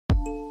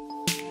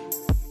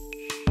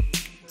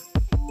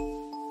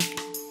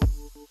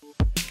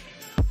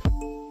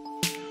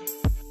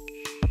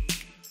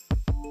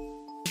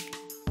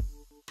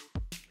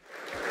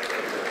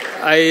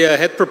I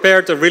had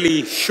prepared a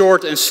really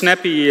short and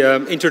snappy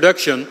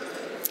introduction,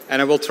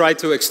 and I will try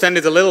to extend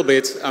it a little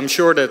bit. I'm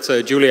sure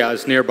that Julia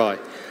is nearby.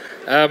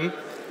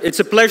 It's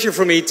a pleasure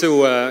for me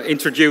to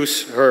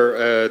introduce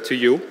her to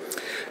you.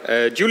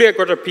 Julia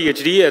got her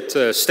PhD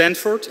at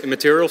Stanford in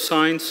materials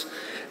science,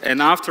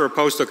 and after a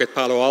postdoc at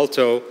Palo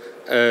Alto,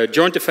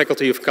 joined the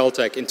faculty of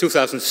Caltech in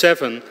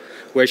 2007,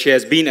 where she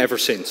has been ever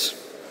since.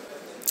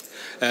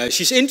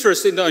 She's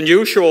interested in the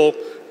unusual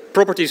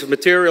properties of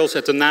materials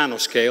at the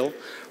nanoscale,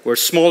 where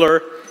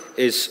smaller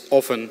is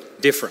often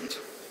different.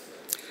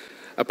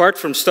 Apart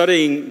from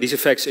studying these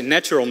effects in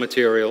natural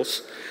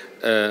materials,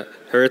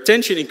 her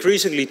attention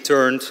increasingly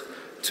turned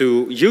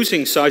to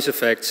using size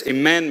effects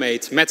in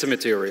man-made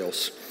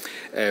metamaterials,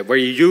 where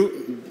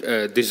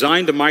you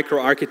design the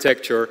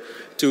microarchitecture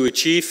to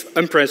achieve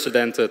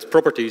unprecedented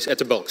properties at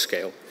the bulk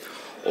scale.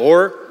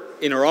 Or,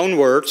 in her own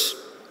words,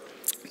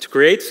 to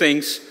create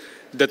things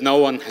that no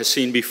one has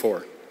seen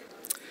before.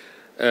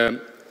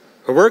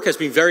 Her work has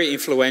been very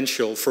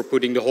influential for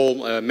putting the whole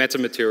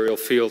metamaterial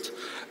field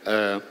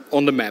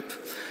on the map.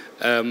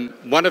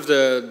 One of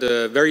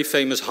the very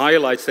famous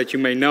highlights that you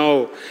may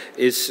know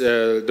is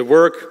the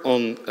work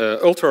on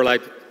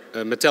ultralight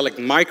metallic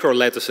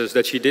microlattices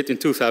that she did in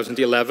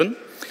 2011,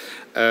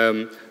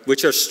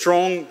 which are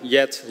strong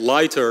yet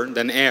lighter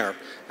than air,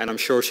 and I'm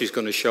sure she's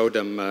going to show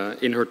them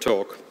in her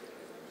talk.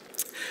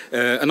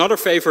 Another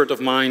favorite of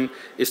mine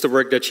is the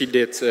work that she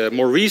did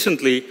more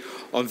recently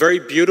on very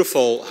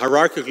beautiful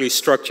hierarchically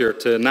structured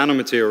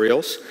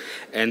nanomaterials.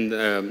 And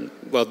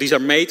well, these are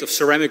made of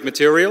ceramic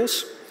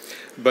materials,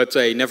 but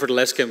they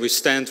nevertheless can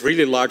withstand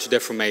really large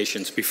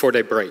deformations before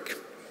they break.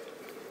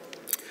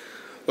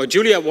 Well,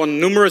 Julia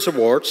won numerous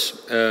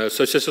awards,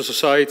 such as the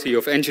Society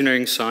of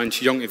Engineering Science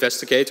Young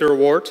Investigator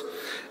Award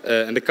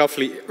and the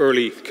Kavli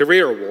Early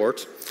Career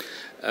Award.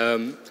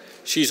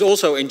 She's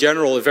also, in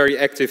general, a very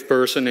active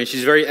person, and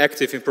she's very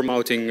active in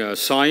promoting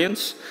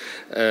science.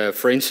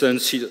 For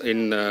instance,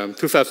 in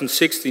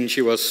 2016,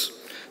 she was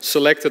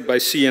selected by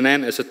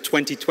CNN as a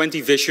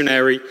 2020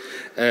 visionary,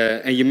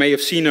 and you may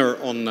have seen her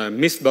on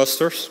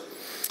Mythbusters.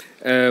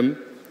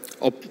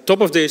 On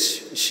top of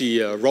this,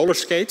 she roller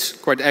skates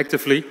quite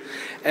actively,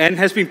 and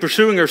has been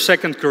pursuing her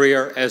second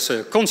career as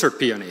a concert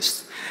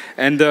pianist.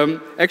 And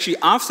actually,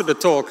 after the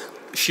talk,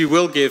 she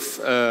will give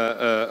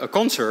a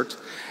concert.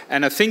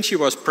 And I think she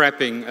was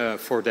prepping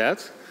for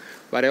that,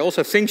 but I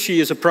also think she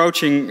is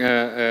approaching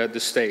the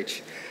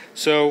stage.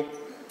 So,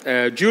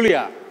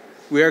 Julia,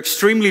 we are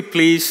extremely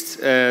pleased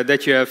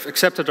that you have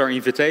accepted our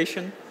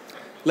invitation.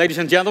 Ladies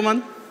and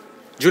gentlemen,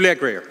 Julia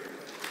Greer.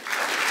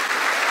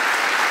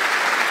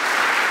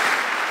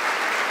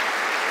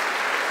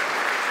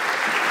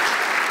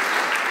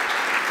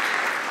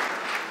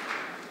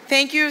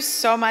 Thank you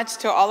so much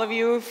to all of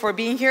you for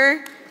being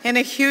here, and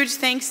a huge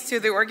thanks to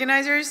the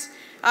organizers.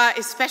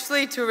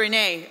 Especially to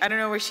Renee. I don't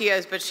know where she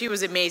is, but she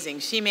was amazing.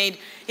 She made,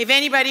 if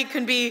anybody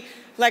can be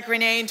like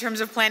Renee in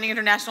terms of planning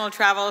international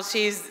travel,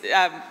 she's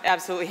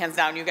absolutely hands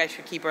down. You guys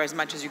should keep her as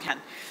much as you can.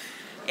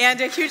 And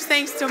a huge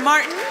thanks to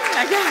Martin,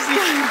 I guess,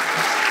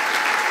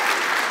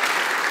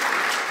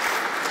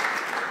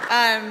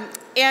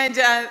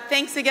 yeah.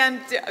 Thanks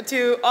again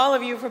to all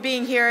of you for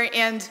being here.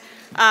 And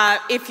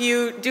if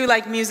you do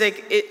like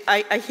music,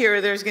 I hear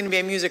there's going to be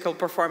a musical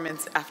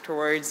performance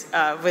afterwards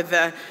with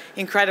the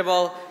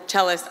incredible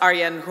cellist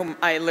Arjen, whom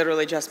I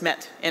literally just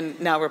met, and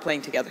now we're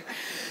playing together.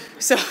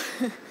 So,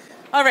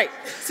 all right.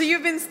 So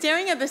you've been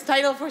staring at this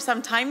title for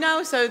some time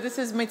now. So this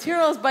is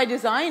Materials by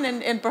Design,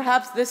 and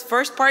perhaps this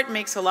first part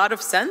makes a lot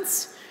of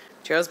sense,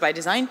 Materials by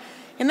Design.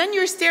 And then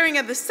you're staring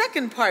at the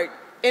second part,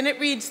 and it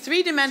reads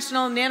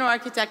Three-Dimensional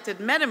Nano-Architected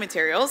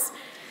Metamaterials.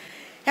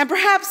 And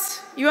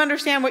perhaps you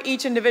understand what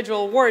each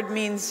individual word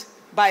means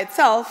by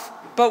itself,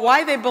 but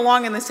why they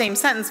belong in the same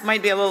sentence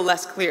might be a little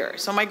less clear.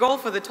 So my goal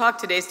for the talk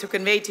today is to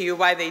convey to you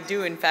why they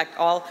do, in fact,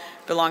 all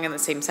belong in the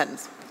same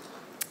sentence.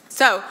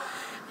 So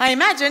I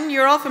imagine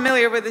you're all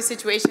familiar with a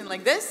situation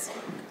like this.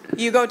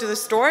 You go to the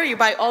store, you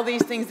buy all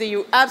these things that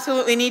you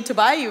absolutely need to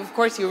buy. Of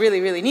course, you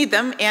really, really need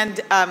them, and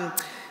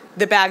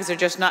the bags are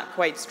just not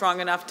quite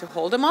strong enough to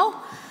hold them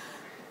all.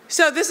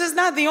 So this is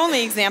not the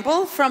only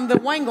example, from the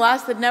wine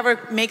glass that never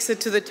makes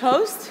it to the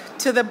toast,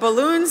 to the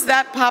balloons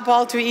that pop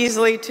all too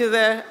easily, to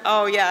the,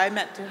 oh yeah, I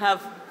meant to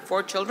have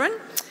 4 children.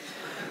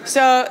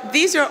 So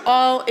these are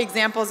all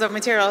examples of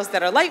materials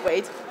that are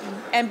lightweight,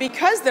 and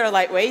because they're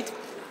lightweight,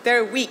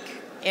 they're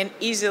weak and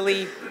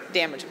easily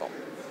damageable.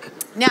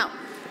 Now,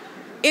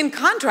 in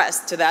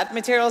contrast to that,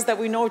 materials that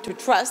we know to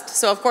trust,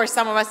 so of course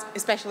some of us,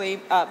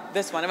 especially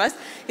this one of us,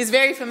 is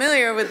very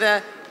familiar with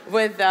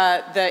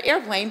the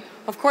airplane.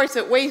 Of course,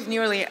 it weighs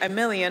nearly 1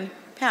 million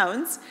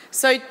pounds.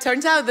 So it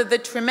turns out that the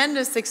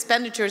tremendous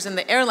expenditures in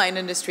the airline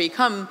industry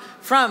come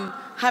from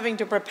having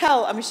to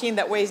propel a machine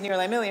that weighs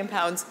nearly 1 million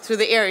pounds through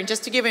the air. And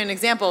just to give you an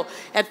example,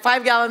 at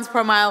 5 gallons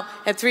per mile,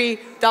 at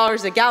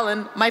 $3 a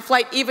gallon, my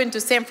flight even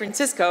to San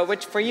Francisco,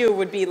 which for you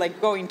would be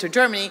like going to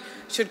Germany,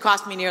 should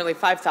cost me nearly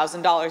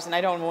 $5,000. And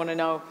I don't want to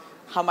know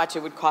how much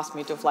it would cost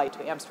me to fly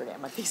to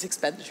Amsterdam at these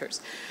expenditures.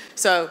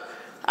 So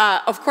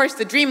Of course,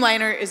 the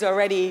Dreamliner is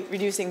already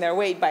reducing their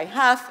weight by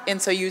half,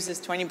 and so uses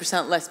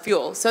 20% less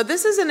fuel. So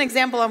this is an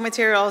example of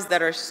materials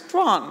that are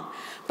strong.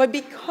 But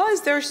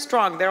because they're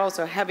strong, they're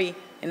also heavy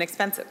and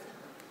expensive.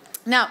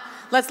 Now,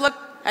 let's look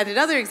at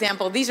another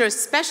example. These are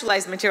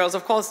specialized materials.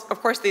 Of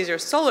course, these are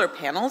solar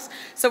panels.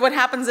 So what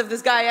happens if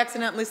this guy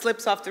accidentally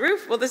slips off the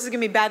roof? Well, this is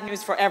going to be bad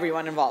news for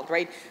everyone involved,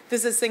 right?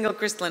 This is single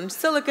crystalline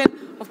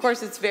silicon. Of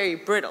course, it's very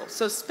brittle.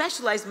 So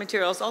specialized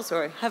materials also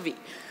are heavy.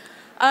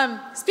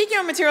 Speaking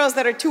of materials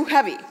that are too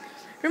heavy,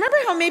 remember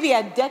how maybe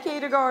a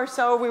decade ago or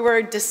so we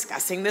were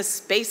discussing this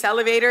space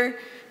elevator?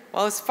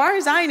 Well, as far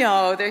as I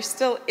know, there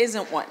still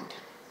isn't one.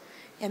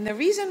 And the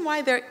reason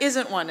why there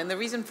isn't one, and the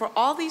reason for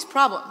all these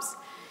problems,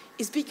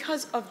 is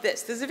because of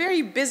this. This is a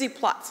very busy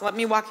plot, so let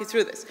me walk you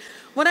through this.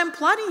 What I'm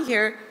plotting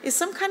here is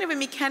some kind of a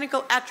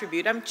mechanical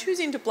attribute. I'm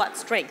choosing to plot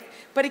strength,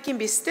 but it can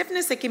be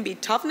stiffness, it can be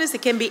toughness,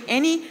 it can be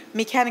any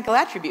mechanical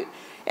attribute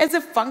as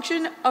a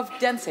function of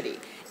density.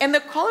 And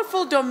the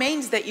colorful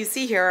domains that you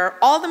see here are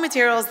all the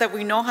materials that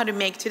we know how to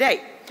make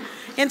today.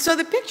 And so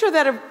the picture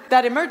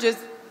that emerges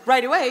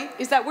right away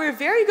is that we're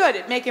very good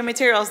at making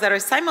materials that are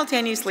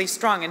simultaneously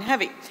strong and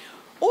heavy,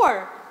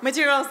 or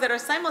materials that are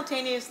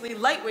simultaneously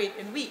lightweight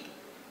and weak.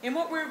 And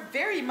what we're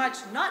very much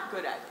not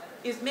good at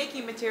is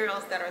making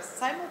materials that are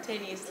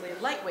simultaneously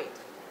lightweight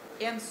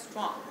and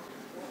strong.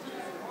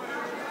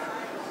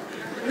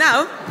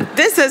 Now,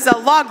 this is a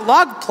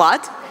log-log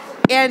plot,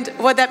 and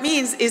what that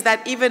means is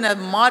that even a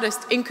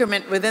modest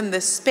increment within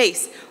this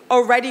space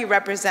already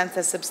represents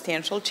a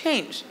substantial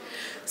change.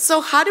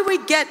 So how do we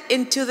get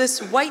into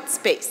this white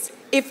space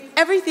if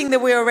everything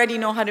that we already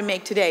know how to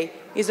make today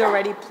is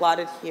already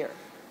plotted here?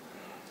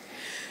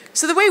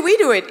 So the way we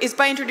do it is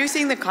by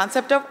introducing the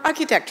concept of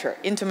architecture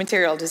into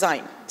material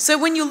design. So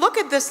when you look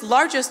at this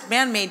largest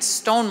man-made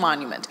stone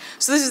monument,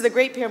 so this is the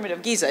Great Pyramid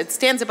of Giza, it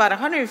stands about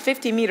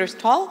 150 meters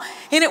tall,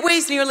 and it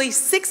weighs nearly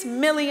 6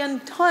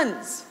 million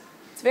tons.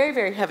 It's very,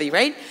 very heavy,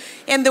 right?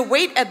 And the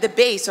weight at the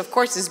base, of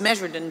course, is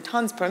measured in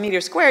tons per meter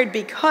squared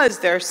because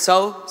they're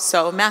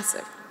so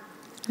massive.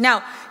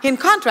 Now, in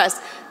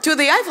contrast to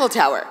the Eiffel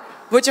Tower,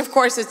 which of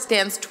course it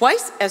stands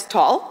twice as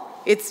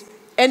tall, it's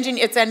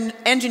an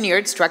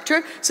engineered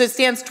structure, so it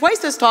stands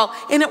twice as tall,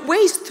 and it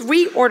weighs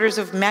 3 orders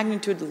of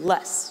magnitude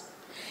less.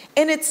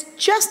 And it's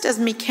just as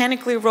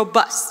mechanically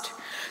robust.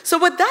 So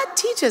what that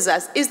teaches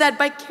us is that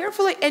by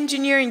carefully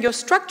engineering your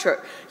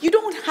structure, you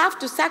don't have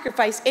to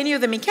sacrifice any of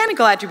the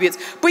mechanical attributes,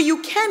 but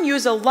you can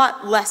use a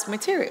lot less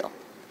material.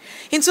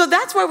 And so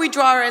that's where we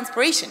draw our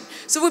inspiration.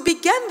 So we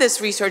began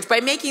this research by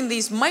making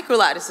these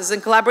microlattices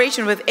in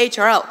collaboration with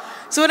HRL.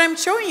 So what I'm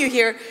showing you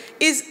here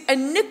is a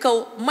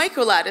nickel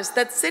microlattice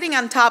that's sitting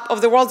on top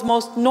of the world's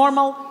most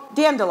normal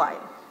dandelion.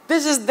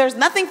 There's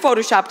nothing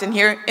photoshopped in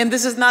here, and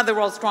this is not the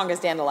world's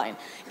strongest dandelion.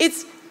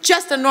 It's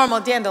just a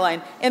normal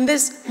dandelion, and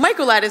this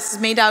microlattice is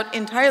made out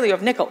entirely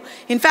of nickel.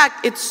 In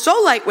fact, it's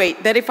so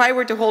lightweight that if I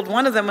were to hold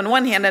one of them in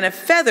one hand and a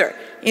feather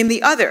in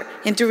the other,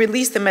 and to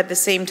release them at the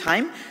same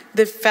time,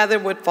 the feather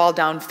would fall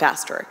down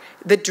faster.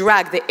 The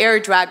drag, the air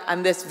drag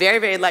on this very,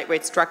 very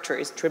lightweight structure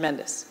is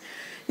tremendous.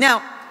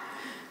 Now,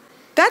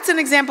 that's an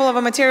example of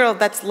a material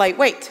that's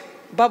lightweight,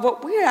 but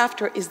what we're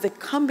after is the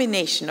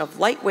combination of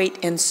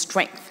lightweight and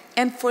strength.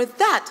 And for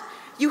that,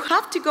 you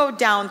have to go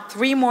down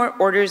 3 more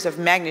orders of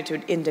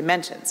magnitude in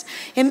dimensions.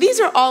 And these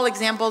are all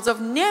examples of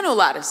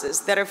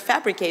nanolattices that are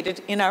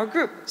fabricated in our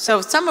group.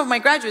 So some of my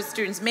graduate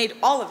students made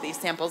all of these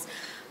samples.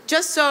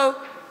 Just so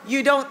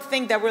you don't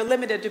think that we're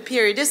limited to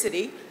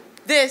periodicity,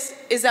 this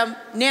is a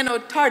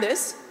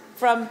nano-TARDIS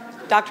from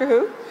Doctor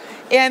Who,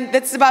 and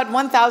that's about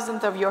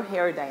 1,000th of your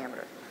hair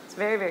diameter. It's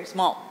very, very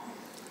small.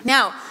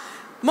 Now,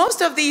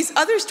 most of these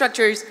other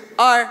structures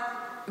are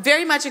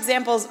very much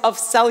examples of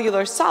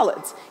cellular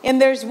solids.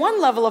 And there's one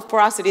level of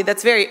porosity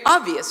that's very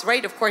obvious,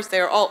 right? Of course,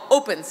 they're all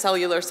open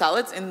cellular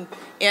solids,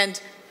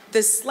 and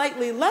the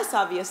slightly less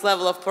obvious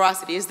level of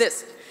porosity is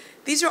this.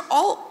 These are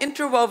all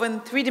interwoven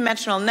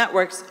 3-dimensional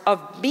networks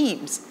of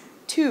beams,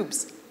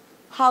 tubes,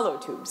 hollow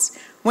tubes.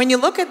 When you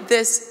look at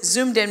this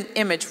zoomed in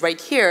image right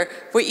here,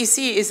 what you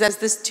see is that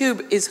this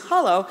tube is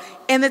hollow,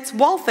 and its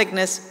wall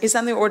thickness is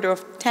on the order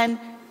of 10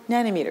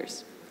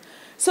 nanometers.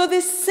 So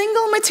this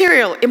single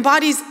material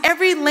embodies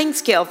every length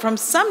scale from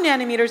some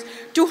nanometers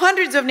to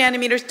hundreds of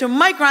nanometers to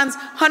microns,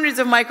 hundreds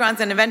of microns,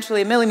 and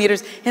eventually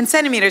millimeters and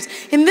centimeters.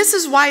 And this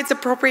is why it's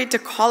appropriate to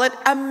call it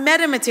a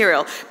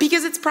metamaterial,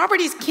 because its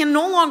properties can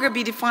no longer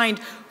be defined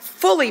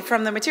fully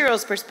from the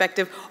materials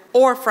perspective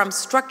or from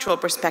structural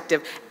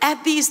perspective.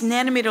 At these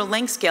nanometer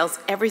length scales,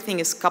 everything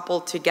is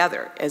coupled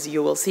together, as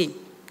you will see.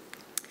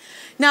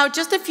 Now,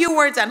 just a few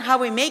words on how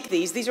we make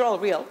these. These are all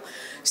real.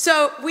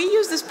 So we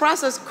use this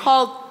process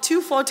called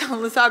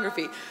two-photon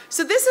lithography.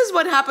 So this is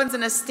what happens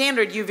in a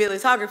standard UV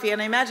lithography,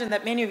 and I imagine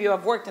that many of you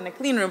have worked in a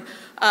clean room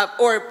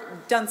or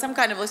done some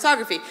kind of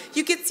lithography.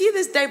 You can see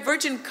this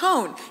divergent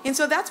cone, and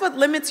so that's what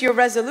limits your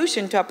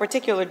resolution to a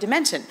particular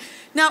dimension.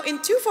 Now,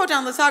 in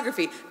two-photon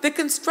lithography, the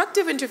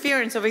constructive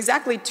interference of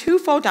exactly 2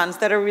 photons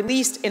that are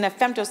released in a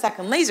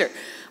femtosecond laser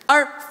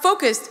are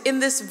focused in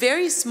this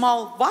very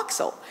small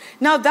voxel.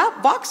 Now,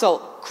 that voxel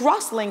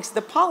cross-links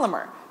the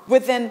polymer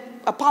within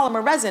a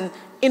polymer resin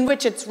in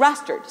which it's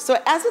rastered. So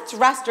as it's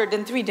rastered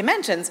in 3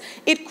 dimensions,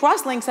 it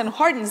cross-links and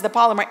hardens the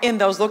polymer in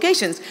those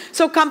locations.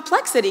 So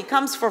complexity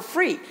comes for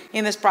free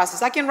in this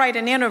process. I can write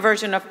a nano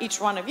version of each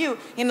one of you,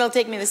 and it'll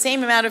take me the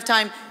same amount of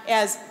time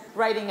as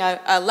writing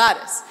a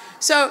lattice.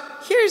 So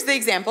here's the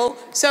example.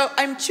 So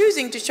I'm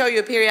choosing to show you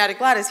a periodic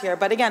lattice here,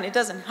 but again, it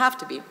doesn't have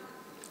to be.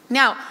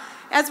 Now,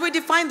 as we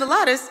define the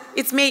lattice,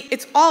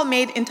 it's all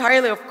made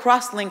entirely of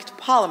cross-linked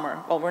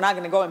polymer. Well, we're not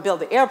going to go and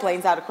build the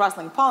airplanes out of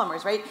cross-linked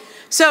polymers, right?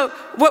 So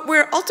what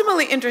we're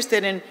ultimately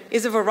interested in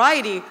is a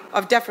variety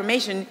of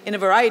deformation in a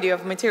variety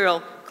of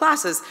material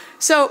classes.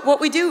 So what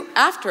we do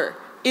after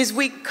is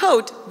we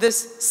coat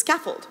this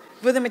scaffold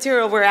with the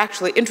material we're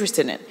actually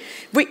interested in.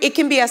 It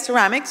can be a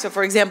ceramic. So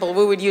for example,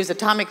 we would use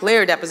atomic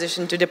layer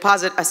deposition to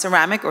deposit a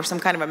ceramic or some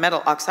kind of a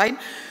metal oxide.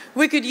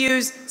 We could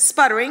use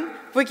sputtering.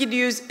 We could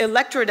use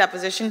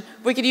electrodeposition.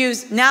 We could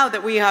use, now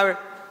that we are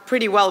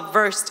pretty well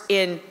versed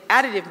in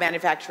additive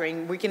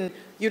manufacturing, we can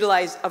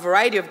utilize a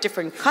variety of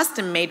different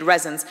custom-made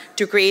resins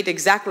to create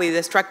exactly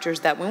the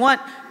structures that we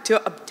want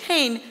to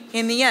obtain,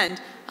 in the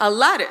end, a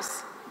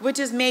lattice, which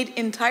is made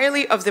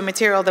entirely of the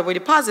material that we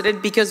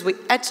deposited because we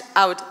etch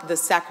out the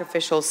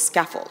sacrificial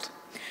scaffold.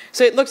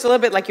 So it looks a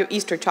little bit like your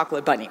Easter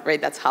chocolate bunny,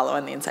 right? That's hollow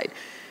on the inside.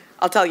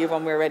 I'll tell you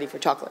when we're ready for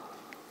chocolate.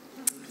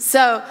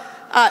 So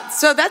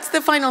that's the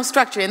final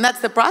structure, and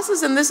that's the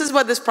process, and this is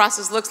what this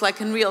process looks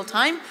like in real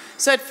time.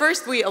 So at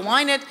first we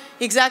align it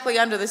exactly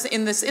under this,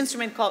 in this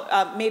instrument called,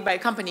 made by a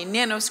company,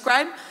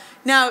 Nanoscribe.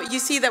 Now you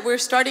see that we're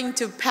starting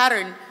to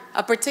pattern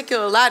a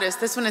particular lattice.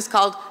 This one is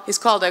called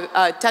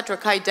a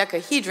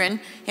tetrachedecahedron,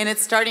 and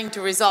it's starting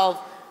to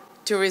resolve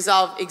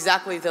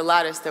exactly the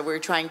lattice that we're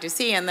trying to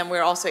see, and then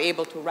we're also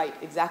able to write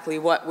exactly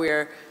what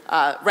we're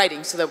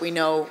writing so that we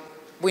know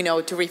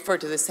to refer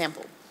to the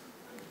sample.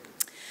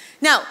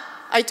 Now,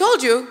 I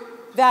told you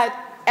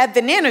that at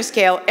the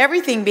nanoscale,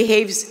 everything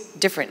behaves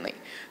differently.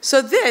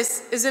 So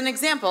this is an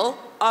example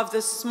of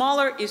the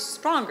smaller is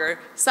stronger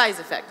size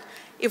effect.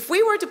 If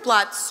we were to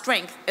plot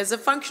strength as a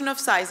function of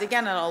size,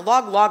 again on a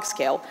log-log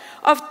scale,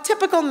 of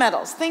typical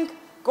metals, think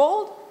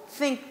gold,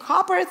 think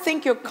copper,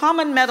 think your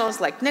common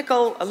metals like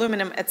nickel,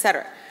 aluminum,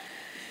 etc.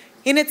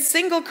 In its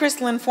single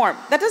crystalline form,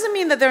 that doesn't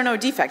mean that there are no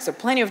defects, there are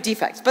plenty of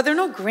defects, but there are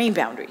no grain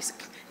boundaries.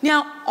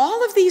 Now,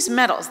 all of these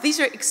metals, these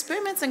are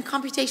experiments and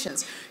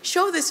computations,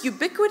 show this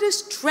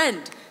ubiquitous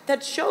trend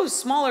that shows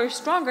smaller is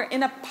stronger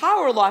in a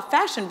power law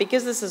fashion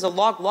because this is a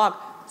log-log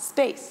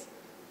space.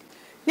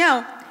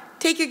 Now,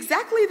 take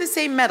exactly the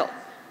same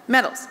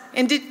metals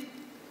and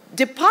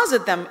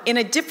deposit them in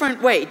a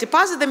different way.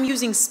 Deposit them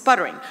using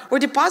sputtering, or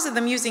deposit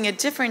them using a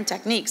different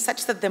technique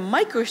such that the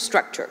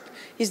microstructure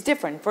is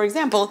different. For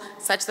example,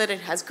 such that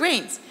it has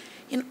grains.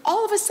 And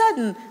all of a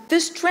sudden,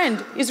 this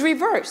trend is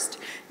reversed.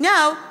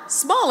 Now,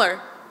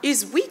 smaller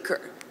is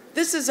weaker.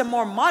 This is a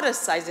more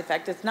modest size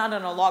effect. It's not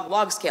on a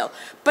log-log scale.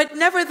 But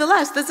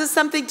nevertheless, this is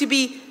something to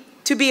be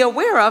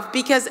aware of,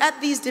 because at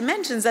these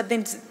dimensions, at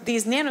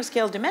these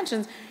nanoscale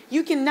dimensions,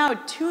 you can now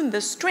tune the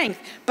strength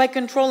by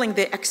controlling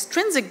the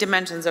extrinsic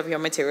dimensions of your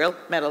material,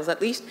 metals at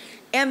least,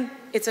 and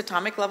its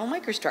atomic level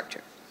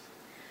microstructure.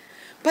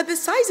 But the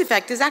size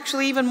effect is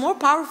actually even more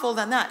powerful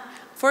than that.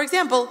 For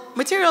example,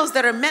 materials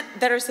that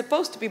are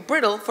supposed to be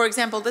brittle, for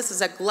example, this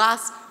is a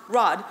glass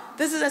rod.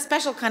 This is a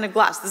special kind of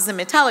glass. This is a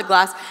metallic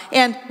glass,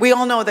 and we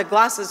all know that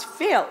glasses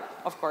fail,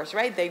 of course,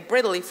 right? They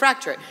brittly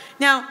fracture.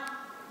 Now,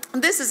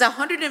 this is a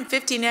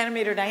 150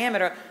 nanometer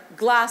diameter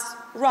glass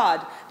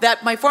rod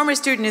that my former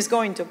student is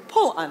going to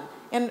pull on.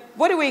 And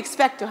what do we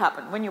expect to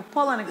happen when you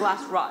pull on a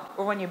glass rod,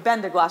 or when you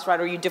bend a glass rod,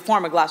 or you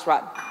deform a glass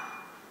rod?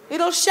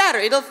 It'll shatter.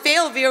 It'll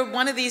fail via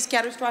one of these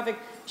catastrophic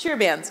shear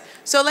bands.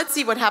 So let's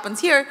see what happens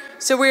here.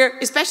 So we're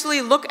especially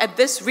look at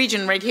this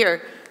region right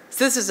here.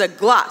 So this is a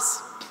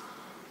glass.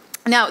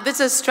 Now this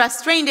is stress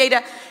strain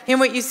data, and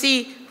what you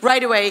see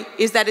right away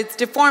is that it's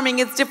deforming,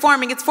 it's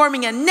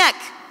forming a neck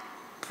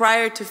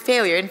prior to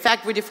failure. In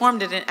fact, we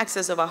deformed it in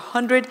excess of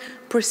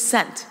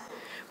 100%.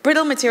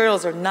 Brittle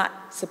materials are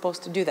not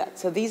supposed to do that.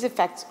 So these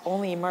effects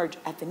only emerge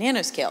at the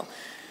nanoscale.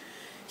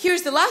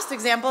 Here's the last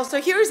example.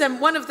 So here's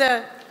one of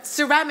the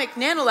ceramic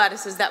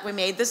nanolattices that we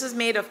made. This is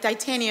made of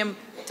titanium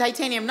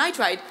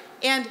nitride,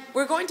 and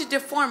we're going to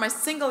deform a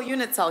single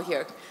unit cell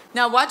here.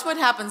 Now watch what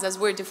happens as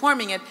we're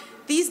deforming it.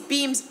 These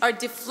beams are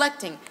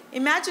deflecting.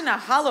 Imagine a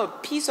hollow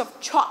piece of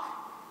chalk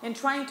and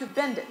trying to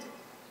bend it.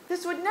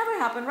 This would never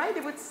happen, right?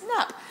 It would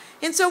snap.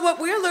 And so what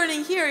we're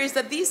learning here is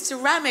that these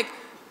ceramic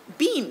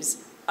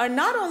beams are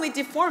not only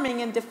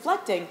deforming and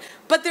deflecting,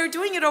 but they're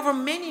doing it over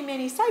many,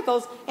 many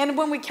cycles. And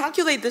when we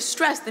calculate the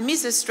stress, the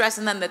mesos stress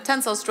and then the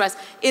tensile stress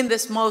in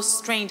this most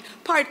strained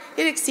part,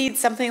 it exceeds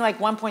something like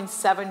 1.7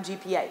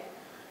 GPa.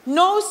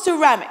 No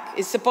ceramic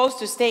is supposed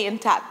to stay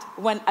intact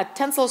when a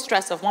tensile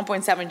stress of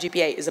 1.7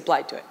 GPa is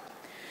applied to it.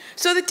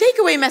 So the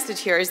takeaway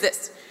message here is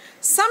this.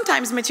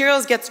 Sometimes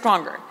materials get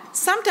stronger.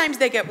 Sometimes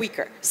they get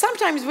weaker.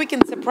 Sometimes we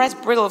can suppress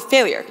brittle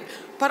failure.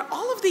 But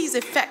all of these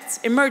effects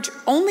emerge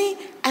only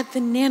at the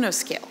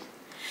nanoscale.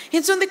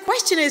 And so the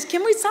question is,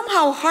 can we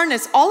somehow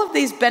harness all of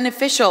these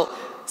beneficial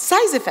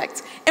size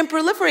effects and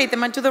proliferate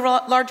them onto the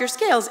larger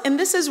scales? And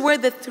this is where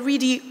the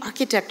 3D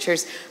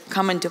architectures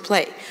come into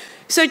play.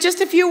 So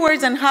just a few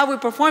words on how we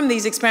perform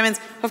these experiments.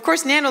 Of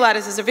course,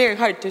 nanolattices are very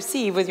hard to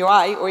see with your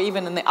eye or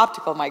even in the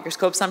optical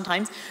microscope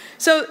sometimes.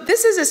 So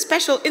this is a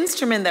special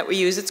instrument that we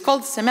use. It's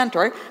called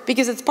Cementor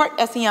because it's part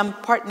SEM,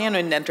 part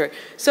nanoindentor.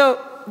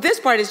 So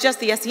this part is just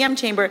the SEM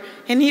chamber,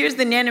 and here's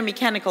the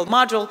nanomechanical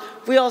module.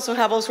 We also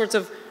have all sorts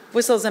of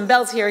whistles and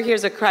bells here.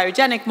 Here's a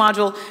cryogenic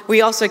module.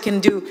 We also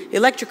can do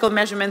electrical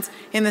measurements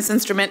in this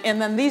instrument,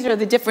 and then these are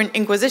the different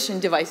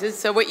inquisition devices.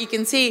 So what you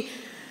can see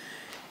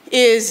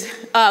is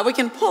we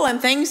can pull on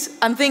things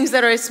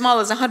that are as small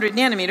as 100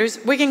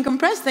 nanometers. We can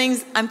compress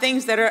things on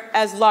things that are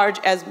as large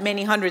as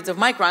many hundreds of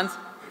microns,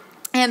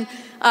 and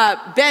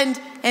bend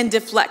and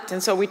deflect.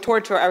 And so we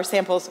torture our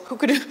samples. Who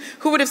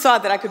would have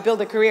thought that I could build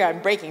a career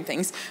on breaking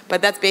things?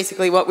 But that's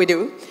basically what we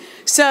do.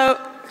 So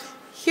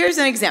here's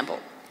an example.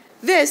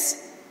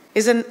 This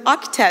is an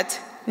octet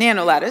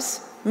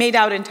nanolattice made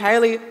out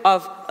entirely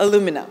of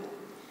alumina.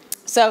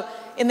 So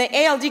in the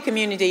ALD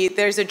community,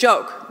 there's a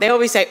joke. They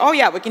always say, oh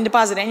yeah, we can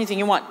deposit anything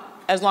you want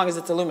as long as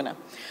it's alumina.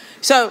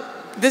 So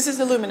this is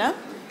alumina.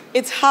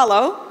 It's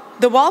hollow.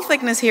 The wall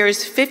thickness here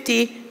is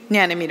 50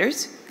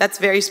 nanometers. That's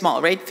very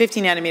small, right?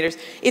 50 nanometers.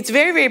 It's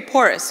very, very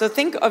porous. So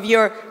think of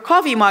your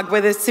coffee mug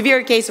with a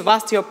severe case of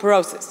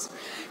osteoporosis.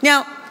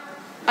 Now,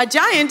 a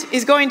giant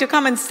is going to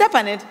come and step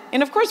on it,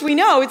 and of course we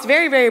know it's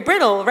very, very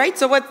brittle, right?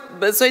 So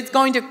it's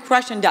going to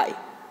crush and die.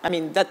 I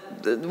mean,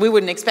 we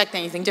wouldn't expect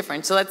anything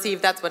different. So let's see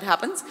if that's what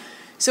happens.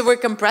 So we're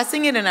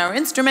compressing it in our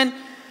instrument.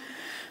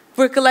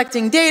 We're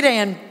collecting data,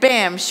 and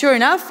bam, sure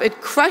enough, it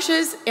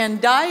crushes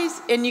and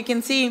dies, and you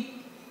can see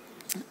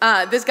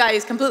this guy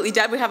is completely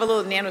dead. We have a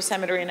little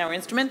nanosimeter in our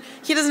instrument.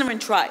 He doesn't even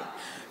try.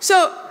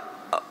 So,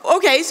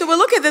 okay, so we'll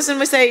look at this and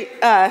we say,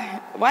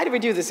 why did we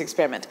do this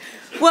experiment?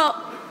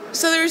 Well,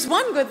 so there's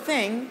one good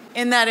thing,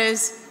 and that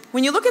is,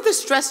 when you look at the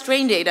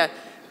stress-strain data,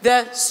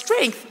 the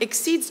strength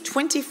exceeds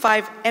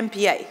 25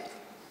 MPa.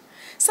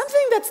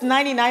 Something that's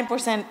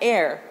 99%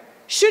 air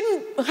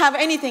shouldn't have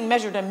anything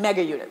measured in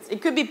mega units.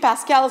 It could be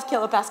pascals,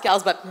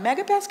 kilopascals, but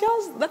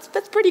megapascals,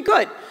 that's pretty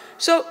good.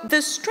 So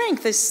the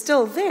strength is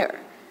still there.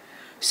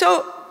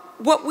 So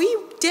what we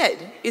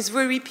did is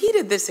we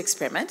repeated this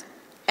experiment.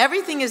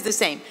 Everything is the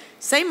same.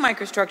 Same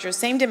microstructure,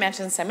 same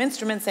dimensions, same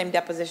instruments, same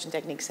deposition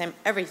technique, same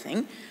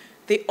everything.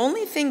 The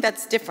only thing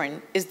that's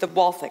different is the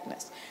wall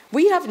thickness.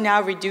 We have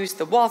now reduced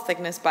the wall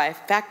thickness by a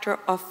factor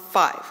of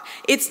 5.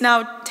 It's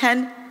now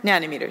 10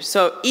 nanometers,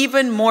 so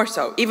even more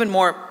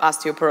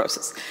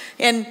osteoporosis.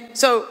 And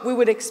so we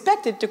would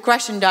expect it to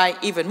crush and die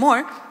even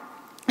more.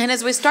 And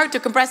as we start to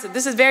compress it,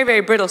 this is very,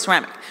 very brittle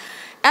ceramic.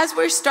 As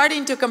we're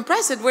starting to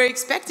compress it, we're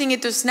expecting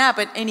it to snap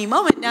at any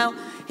moment now,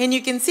 and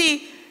you can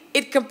see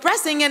it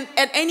compressing, and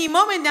at any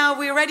moment now,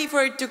 we're ready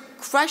for it to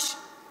crush,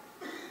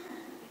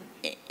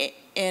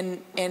 and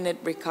it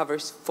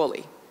recovers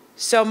fully.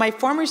 So my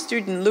former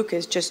student,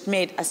 Lucas, just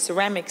made a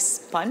ceramic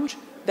sponge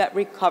that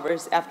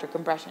recovers after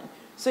compression.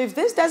 So if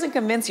this doesn't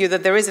convince you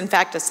that there is, in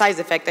fact, a size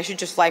effect, I should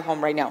just fly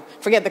home right now.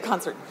 Forget the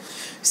concert.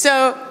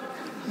 So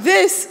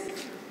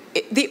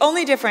the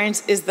only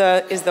difference is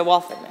the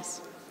wall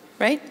thickness,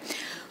 right?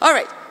 All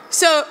right,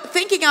 so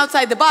thinking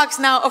outside the box,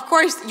 now, of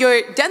course,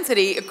 your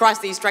density across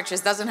these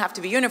structures doesn't have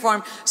to be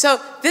uniform. So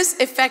this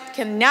effect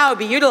can now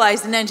be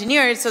utilized and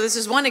engineered. So this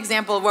is one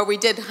example where we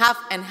did half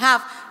and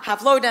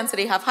half low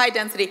density, half high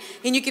density.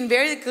 And you can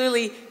very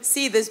clearly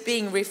see this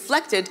being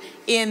reflected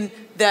in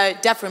the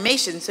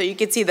deformation. So you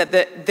can see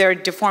that they're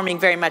deforming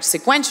very much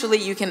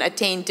sequentially. You can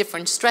attain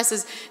different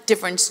stresses,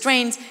 different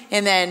strains,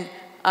 and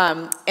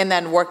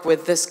then work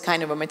with this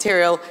kind of a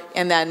material.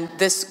 And then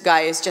this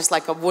guy is just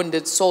like a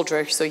wounded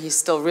soldier, so he's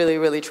still really,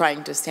 really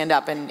trying to stand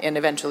up and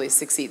eventually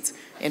succeeds.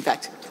 In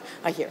fact,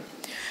 I hear.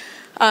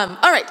 All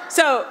right,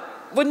 so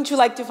wouldn't you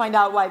like to find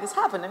out why this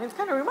happened? I mean, it's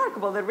kind of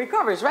remarkable that it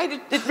recovers, right?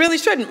 It really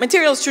shouldn't.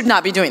 Materials should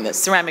not be doing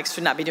this. Ceramics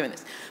should not be doing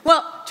this.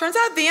 Well, turns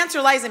out the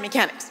answer lies in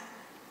mechanics.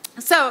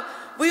 So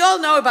we all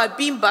know about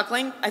beam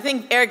buckling. I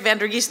think Eric van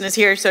der Giesen is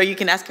here, so you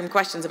can ask him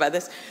questions about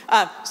this.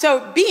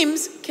 So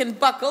beams can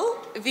buckle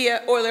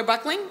via Euler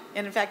buckling,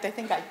 and in fact, I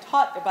think I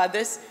taught about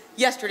this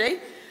yesterday.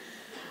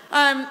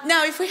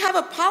 Now, if we have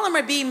a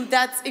polymer beam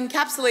that's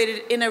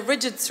encapsulated in a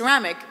rigid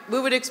ceramic, we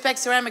would expect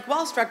ceramic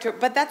wall structure,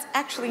 but that's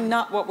actually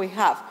not what we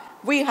have.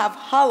 We have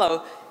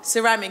hollow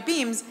ceramic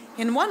beams,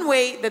 and one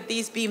way that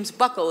these beams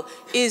buckle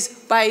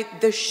is by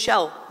the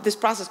shell, this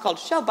process called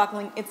shell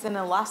buckling. It's an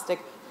elastic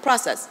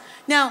process.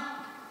 Now,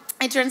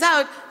 it turns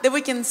out that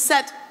we can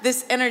set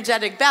this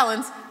energetic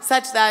balance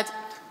such that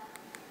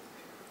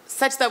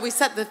we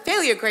set the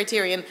failure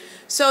criterion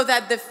so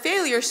that the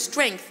failure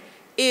strength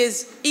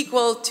is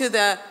equal to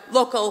the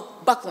local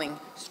buckling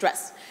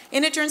stress.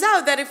 And it turns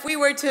out that if we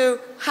were to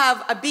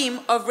have a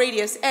beam of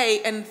radius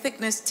A and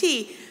thickness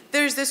T,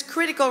 there's this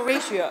critical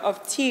ratio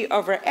of T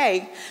over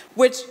A,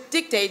 which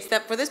dictates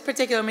that for this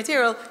particular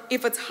material,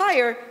 if it's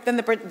higher than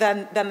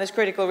this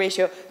critical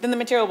ratio, then the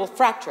material will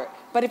fracture.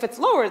 But if it's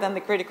lower than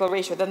the critical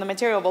ratio, then the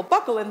material will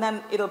buckle and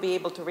then it'll be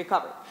able to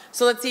recover.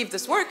 So let's see if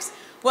this works.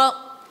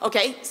 Well,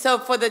 okay, so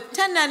for the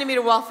 10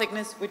 nanometer wall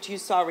thickness, which you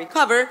saw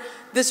recover,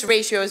 this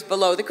ratio is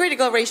below the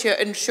critical ratio,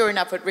 and sure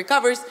enough, it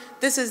recovers.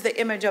 This is the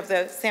image of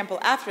the sample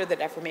after the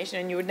deformation,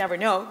 and you would never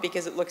know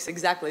because it looks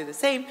exactly the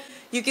same.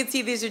 You can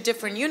see these are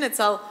different unit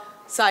cell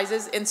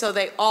sizes, and so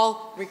they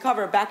all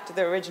recover back to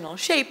their original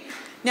shape.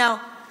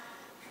 Now,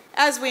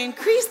 as we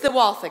increase the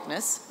wall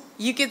thickness,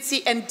 you can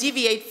see, and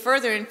deviate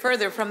further and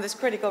further from this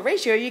critical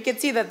ratio, you can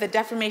see that the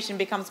deformation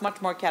becomes much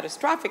more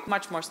catastrophic,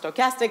 much more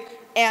stochastic,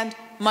 and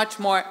much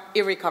more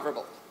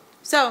irrecoverable.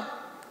 So,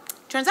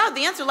 turns out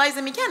the answer lies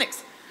in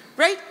mechanics,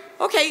 right?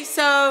 Okay,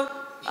 so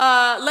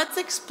let's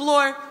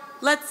explore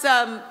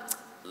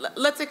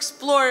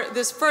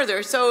this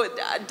further. So,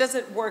 does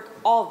it work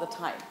all the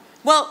time?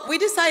 Well, we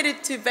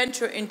decided to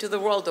venture into the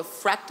world of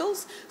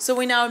fractals, so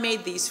we now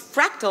made these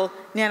fractal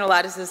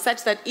nanolattices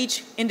such that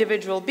each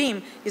individual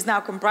beam is now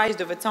comprised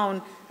of its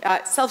own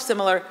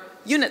self-similar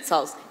unit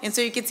cells. And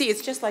so you can see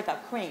it's just like a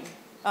crane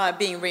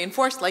being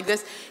reinforced like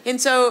this. And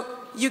so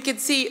you can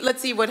see,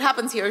 let's see what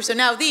happens here. So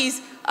now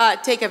these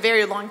take a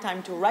very long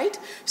time to write.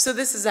 So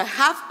this is a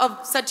half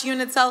of such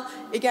unit cell.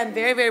 Again,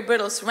 very, very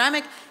brittle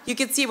ceramic. You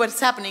can see what's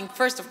happening.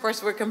 First, of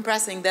course, we're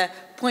compressing the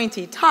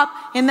pointy top.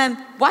 And then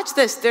watch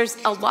this. There's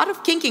a lot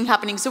of kinking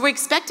happening. So we're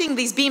expecting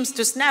these beams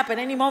to snap at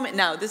any moment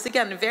now. This,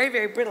 again, a very,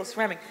 very brittle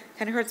ceramic.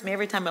 Kind of hurts me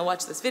every time I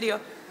watch this video.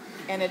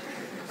 And it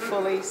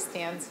fully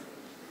stands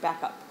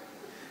back up.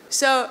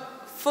 So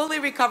fully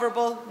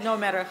recoverable no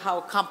matter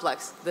how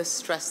complex the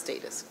stress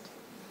state is.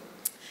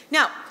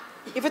 Now,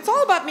 if it's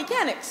all about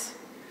mechanics,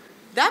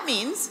 that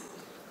means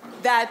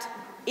that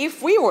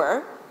if we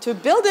were to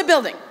build a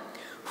building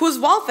whose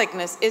wall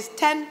thickness is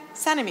 10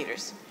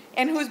 centimeters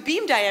and whose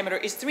beam diameter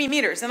is 3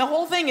 meters, and the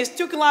whole thing is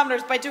 2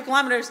 kilometers by 2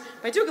 kilometers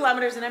by 2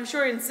 kilometers, and I'm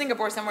sure in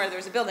Singapore somewhere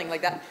there's a building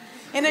like that,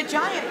 and a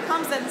giant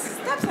comes and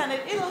steps on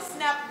it, it'll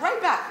snap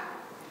right back,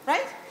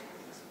 right?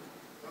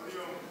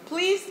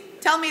 Please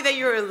tell me that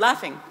you're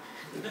laughing,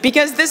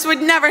 because this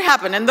would never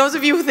happen, and those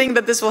of you who think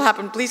that this will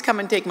happen, please come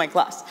and take my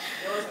class.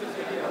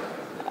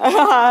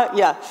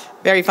 Yeah,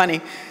 very funny.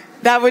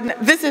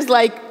 This is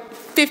like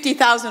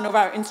 50,000 of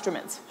our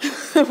instruments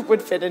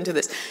would fit into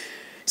this.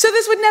 So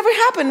this would never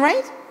happen,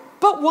 right?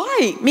 But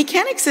why?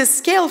 Mechanics is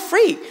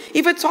scale-free.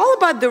 If it's all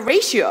about the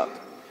ratio,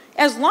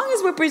 as long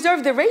as we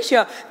preserve the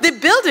ratio, the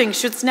building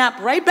should snap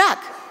right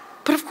back.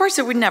 But of course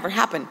it would never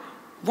happen.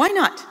 Why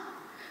not?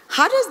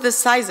 How does the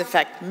size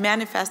effect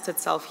manifest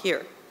itself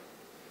here?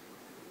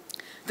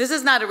 This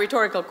is not a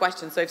rhetorical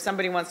question, so if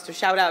somebody wants to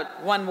shout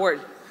out one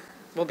word,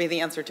 will be the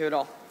answer to it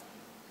all.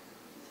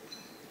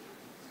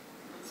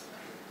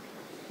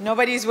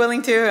 Nobody's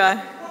willing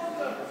to...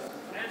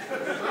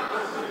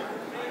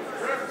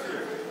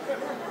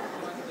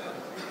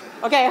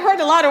 Okay, I heard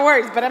a lot of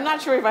words, but I'm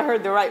not sure if I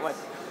heard the right one.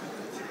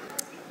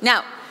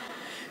 Now,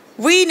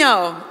 we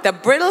know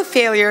that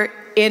failure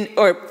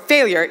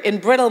in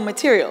brittle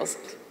materials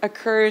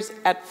occurs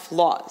at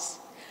flaws.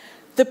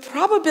 The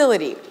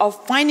probability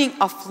of finding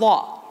a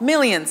flaw,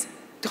 millions,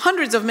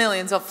 hundreds of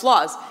millions of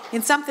flaws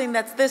in something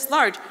that's this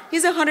large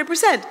is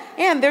 100%,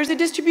 and there's a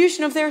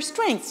distribution of their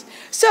strengths.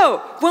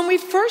 So when we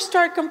first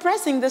start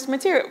compressing this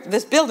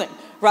building,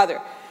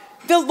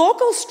 the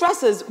local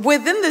stresses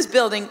within this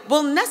building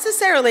will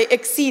necessarily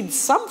exceed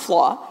some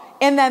flaw,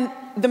 and then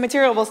the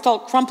material will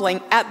start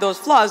crumpling at those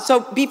flaws. So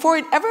before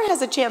it ever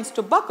has a chance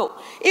to buckle,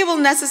 it will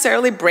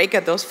necessarily break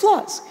at those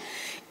flaws.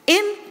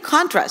 In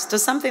contrast to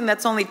something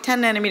that's only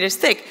 10 nanometers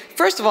thick,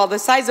 first of all, the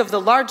size of the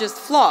largest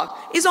flaw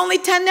is only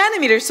 10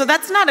 nanometers, so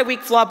that's not a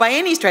weak flaw by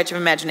any stretch of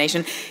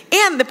imagination,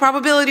 and the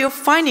probability of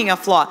finding a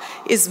flaw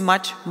is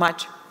much,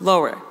 much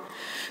lower.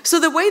 So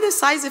the way the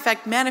size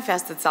effect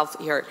manifests itself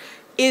here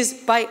is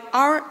by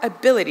our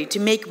ability to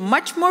make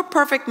much more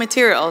perfect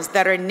materials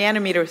that are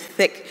nanometer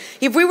thick.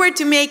 If we were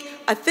to make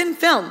a thin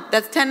film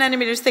that's 10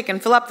 nanometers thick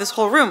and fill up this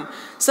whole room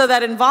so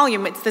that in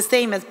volume it's the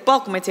same as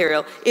bulk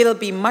material, it'll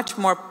be much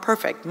more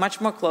perfect,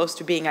 much more close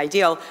to being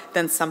ideal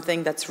than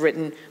something that's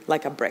written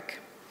like a brick.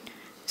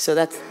 So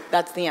that's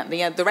the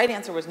end. The right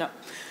answer was no.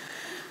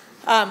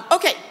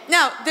 Okay,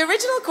 now the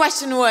original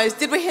question was,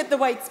 did we hit the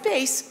white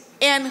space?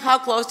 And how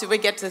close did we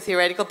get to the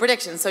theoretical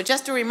prediction? So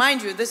just to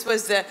remind you, this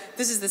is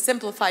the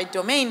simplified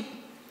domain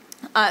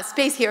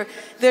space here.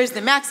 There's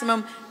the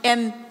maximum,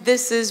 and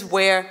this is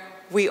where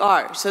we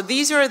are. So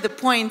these are the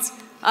points.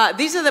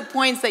 These are the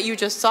points that you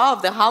just saw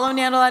of the hollow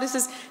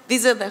nanolattices.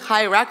 These are the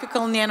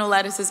hierarchical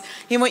nanolattices.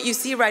 And what you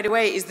see right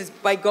away is this: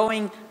 by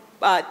going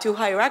to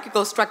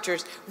hierarchical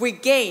structures, we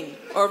gain,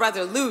 or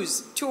rather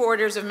lose, 2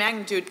 orders of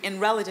magnitude in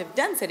relative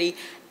density,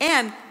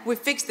 and we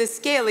fix the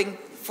scaling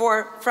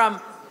from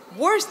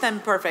worse than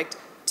perfect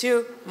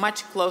to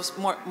much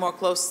more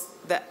close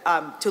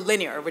to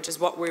linear, which is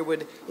what we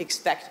would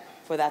expect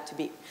for that to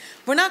be.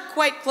 We're not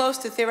quite close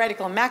to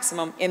theoretical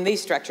maximum in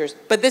these structures,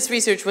 but this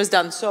research was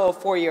done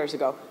 4 years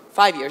ago,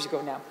 5 years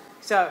ago now.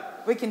 So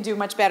we can do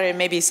much better, and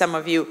maybe some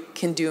of you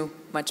can do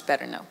much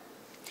better now.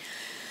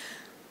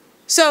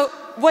 So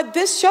what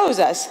this shows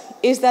us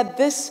is that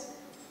this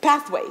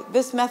pathway,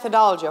 this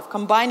methodology of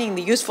combining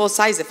the useful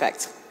size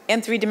effects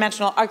and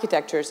 3-dimensional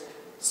architectures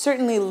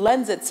certainly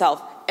lends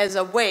itself as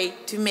a way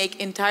to make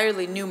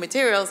entirely new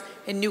materials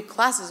and new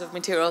classes of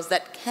materials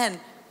that can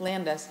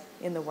land us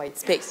in the white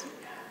space.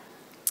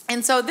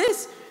 And so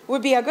this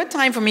would be a good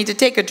time for me to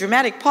take a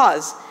dramatic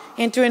pause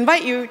and to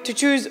invite you to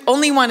choose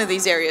only one of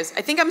these areas.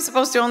 I think I'm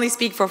supposed to only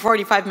speak for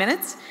 45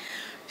 minutes.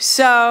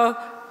 So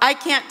I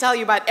can't tell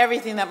you about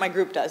everything that my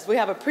group does. We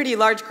have a pretty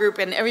large group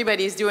and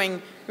everybody's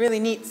doing really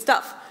neat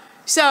stuff.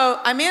 So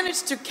I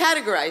managed to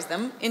categorize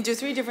them into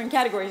 3 different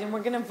categories, and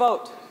we're going to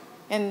vote.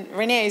 And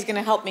Renee is going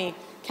to help me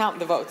count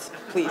the votes,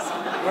 please,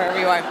 wherever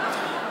you are.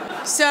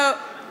 So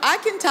I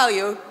can tell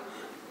you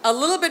a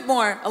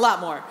lot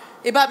more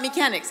about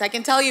mechanics. I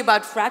can tell you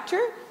about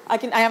fracture. I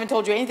haven't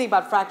told you anything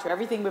about fracture.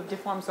 Everything we've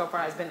deformed so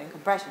far has been in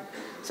compression.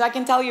 So I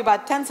can tell you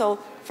about tensile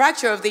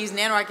fracture of these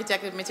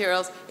nanoarchitected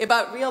materials,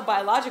 about real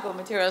biological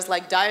materials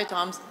like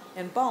diatoms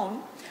and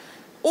bone.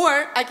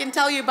 Or I can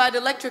tell you about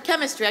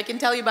electrochemistry. I can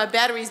tell you about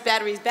batteries,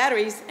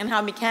 and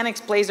how mechanics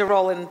plays a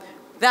role in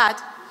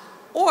that.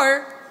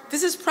 Or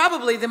this is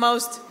probably the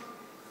most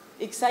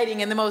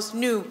exciting and the most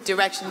new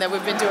direction that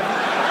we've been doing.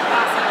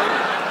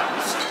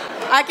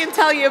 I can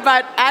tell you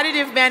about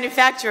additive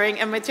manufacturing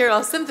and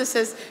material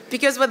synthesis,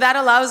 because what that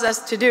allows us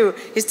to do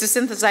is to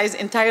synthesize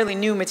entirely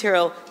new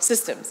material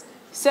systems.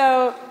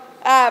 So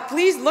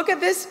please look at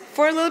this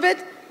for a little bit.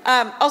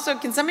 Also,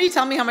 can somebody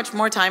tell me how much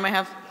more time I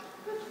have?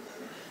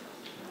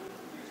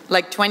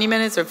 Like 20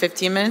 minutes or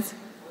 15 minutes?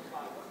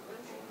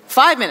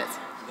 5 minutes.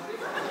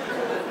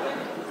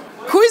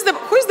 Who's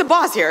the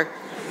boss here?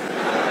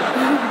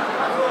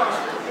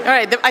 All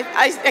right,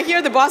 I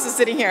hear the boss is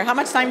sitting here. How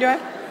much time do I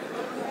have?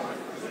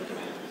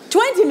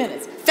 20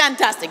 minutes.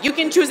 Fantastic. You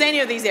can choose any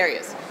of these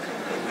areas.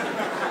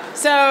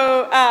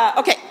 So,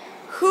 okay.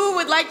 Who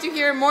would like to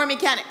hear more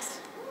mechanics?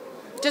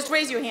 Just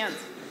raise your hands.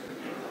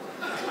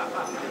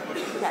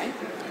 Okay.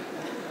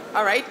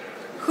 All right.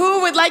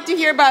 Who would like to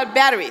hear about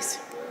batteries?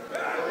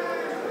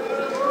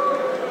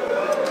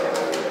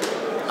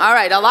 All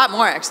right, a lot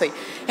more actually.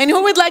 And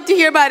who would like to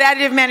hear about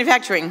additive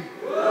manufacturing?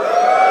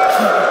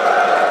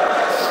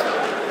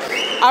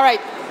 All right.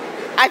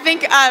 I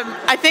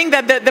think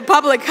that the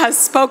public has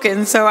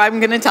spoken, so I'm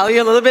going to tell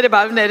you a little bit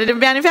about additive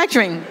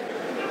manufacturing.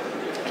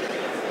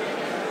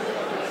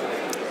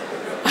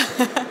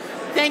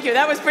 Thank you.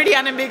 That was pretty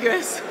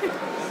unambiguous.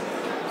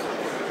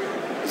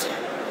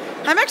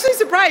 I'm actually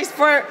surprised.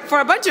 For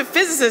a bunch of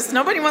physicists,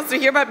 nobody wants to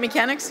hear about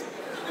mechanics?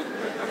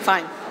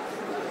 Fine.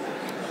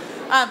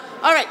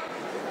 All right.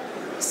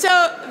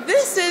 So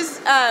this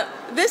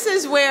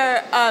is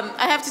where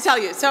I have to tell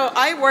you. So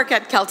I work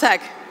at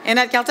Caltech. And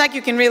at Caltech,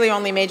 you can really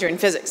only major in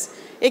physics.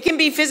 It can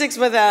be physics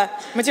with a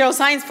material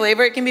science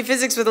flavor. It can be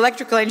physics with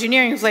electrical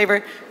engineering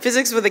flavor,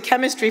 physics with a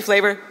chemistry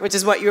flavor, which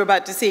is what you're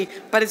about to see,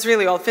 but it's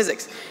really all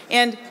physics.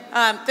 And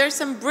there's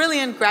some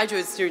brilliant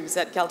graduate students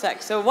at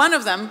Caltech. So one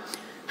of them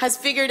has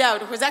figured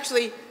out,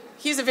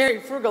 he's a very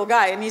frugal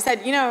guy, and he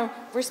said, you know,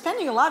 we're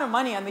spending a lot of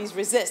money on these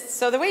resists.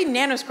 So the way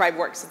Nanoscribe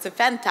works, it's a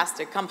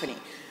fantastic company.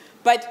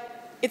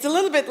 But it's a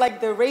little bit like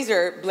the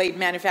razor blade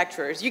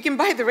manufacturers. You can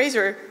buy the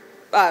razor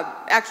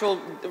actual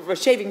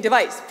shaving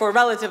device for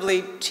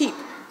relatively cheap.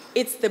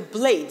 It's the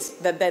blades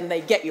that then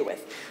they get you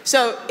with.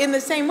 So in the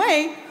same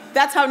way,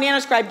 that's how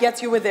Nanoscribe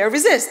gets you with their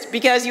resist,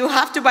 because you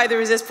have to buy the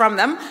resist from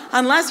them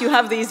unless you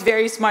have these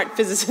very smart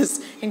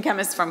physicists and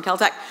chemists from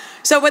Caltech.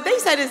 So what they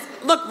said is,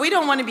 look, we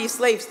don't want to be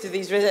slaves to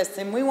these resists,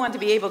 and we want to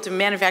be able to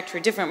manufacture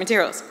different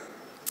materials.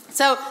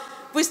 So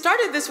we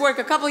started this work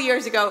a couple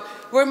years ago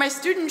where my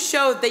students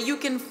showed that you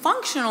can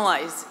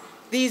functionalize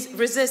these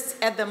resists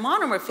at the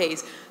monomer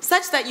phase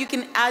such that you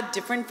can add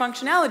different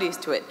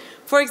functionalities to it.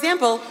 For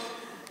example,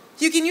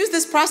 you can use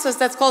this process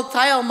that's called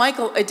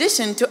thiol-Michael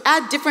addition to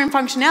add different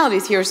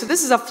functionalities here. So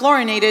this is a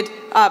fluorinated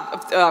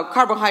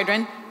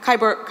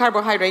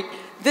carbohydrate.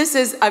 This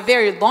is a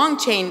very long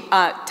chain,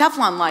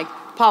 Teflon-like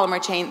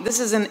polymer chain. This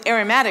is an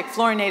aromatic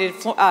fluorinated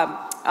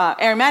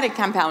aromatic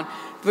compound.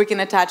 We can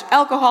attach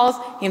alcohols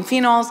and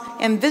phenols,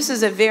 and this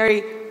is a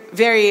very,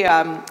 very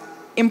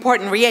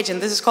important reagent.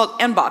 This is called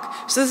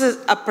NBOC. So this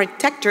is a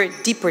protector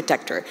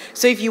deprotector.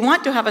 So if you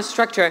want to have a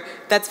structure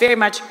that's very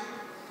much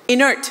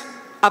inert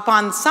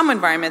upon some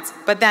environments,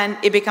 but then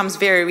it becomes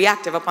very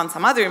reactive upon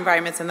some other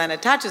environments and then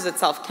attaches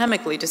itself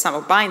chemically to some,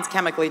 or binds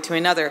chemically to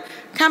another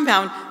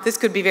compound, this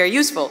could be very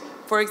useful.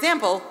 For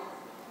example,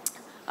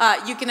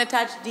 you can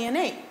attach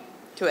DNA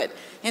to it.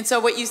 And so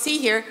what you see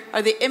here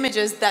are the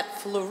images that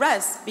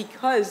fluoresce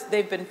because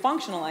they've been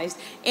functionalized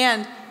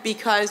and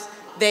because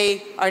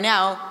they are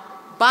now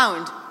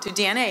bound to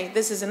DNA.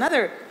 This is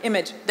another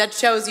image that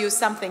shows you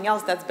something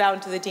else that's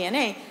bound to the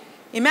DNA.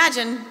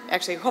 Imagine,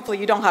 actually, hopefully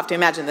you don't have to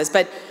imagine this,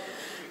 but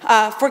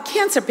for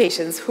cancer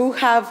patients who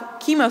have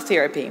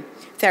chemotherapy,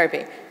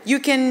 you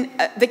can,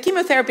 the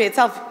chemotherapy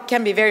itself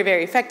can be very,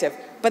 very effective,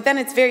 but then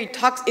it's very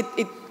toxic.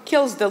 It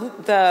kills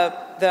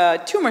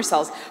the tumor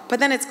cells, but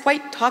then it's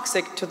quite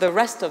toxic to the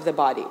rest of the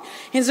body.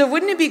 And so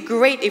wouldn't it be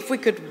great if we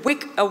could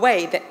wick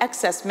away the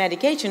excess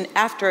medication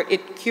after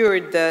it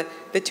cured the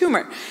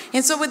tumor?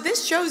 And so what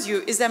this shows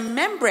you is a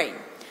membrane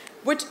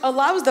which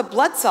allows the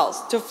blood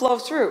cells to flow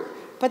through.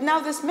 But now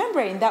this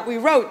membrane that we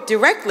wrote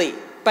directly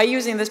by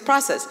using this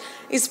process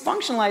is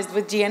functionalized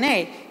with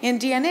DNA, and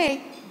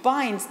DNA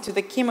binds to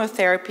the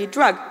chemotherapy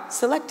drug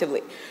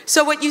selectively.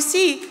 So what you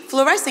see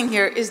fluorescing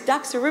here is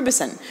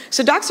doxorubicin.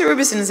 So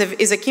doxorubicin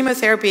is a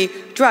chemotherapy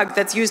drug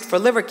that's used for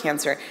liver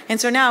cancer. And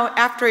so now,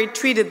 after it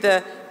treated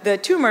the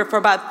tumor for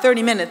about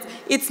 30 minutes,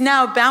 it's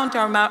now bound to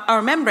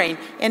our membrane,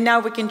 and now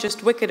we can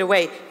just wick it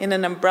away in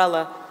an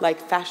umbrella-like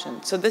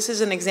fashion. So this is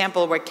an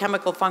example where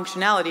chemical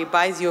functionality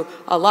buys you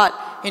a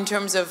lot in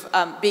terms of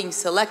being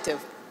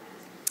selective,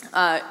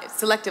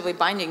 selectively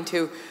binding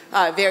to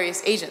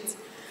various agents.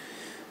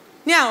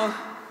 Now,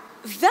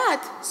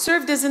 that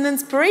served as an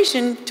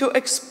inspiration to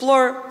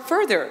explore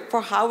further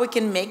for how we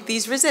can make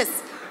these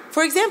resists.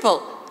 For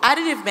example,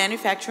 additive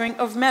manufacturing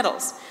of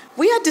metals.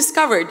 We had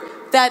discovered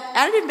that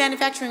additive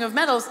manufacturing of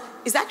metals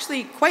is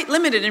actually quite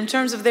limited in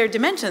terms of their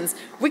dimensions.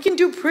 We can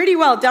do pretty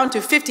well down to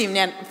 50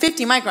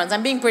 microns.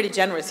 I'm being pretty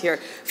generous here.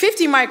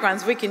 50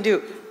 microns we can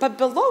do, but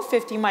below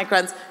 50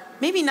 microns,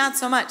 maybe not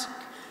so much.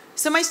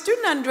 So my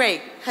student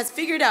Andre has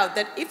figured out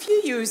that if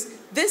you use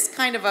this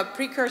kind of a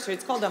precursor,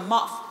 it's called a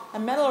MOF, a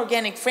metal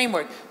organic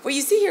framework. What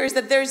you see here is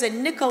that there's a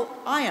nickel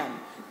ion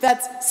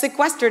that's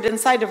sequestered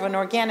inside of an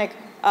organic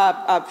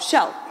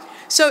shell.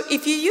 So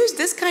if you use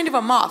this kind of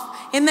a MOF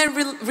and then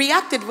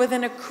react it with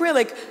an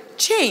acrylic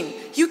chain,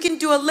 you can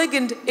do a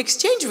ligand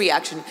exchange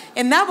reaction,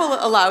 and that will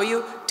allow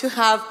you to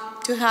have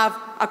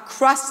a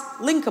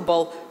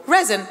cross-linkable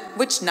resin,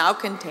 which now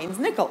contains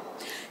nickel.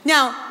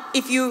 Now,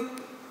 if you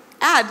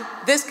add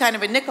this kind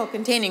of a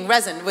nickel-containing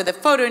resin with a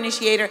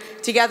photoinitiator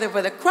together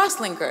with a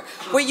cross-linker,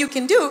 what you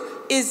can do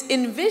is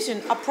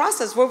envision a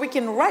process where we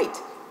can write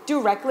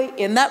directly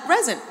in that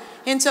resin.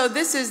 And so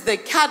this is the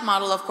CAD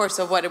model, of course,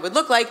 of what it would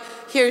look like.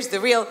 Here's the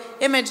real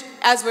image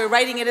as we're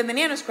writing it in the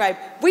nanoscribe.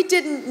 We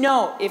didn't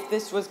know if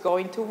this was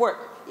going to work.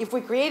 If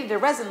we created a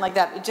resin like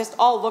that, it just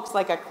all looks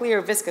like a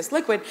clear viscous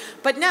liquid.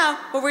 But now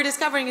what we're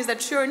discovering is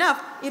that sure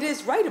enough, it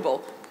is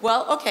writable.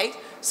 Well, okay,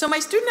 so my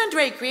student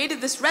Andre created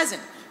this resin.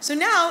 So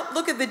now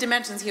look at the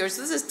dimensions here.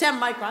 So this is 10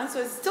 microns,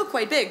 so it's still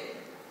quite big.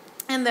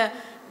 And the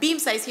beam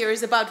size here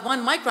is about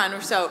 1 micron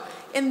or so.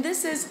 And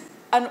this is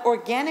an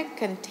organic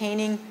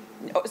containing,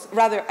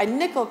 rather a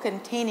nickel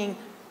containing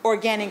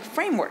organic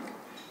framework.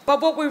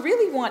 But what we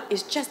really want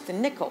is just the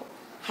nickel.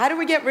 How do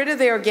we get rid of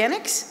the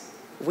organics?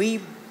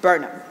 We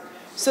burn them.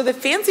 So the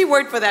fancy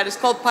word for that is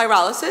called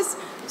pyrolysis.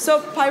 So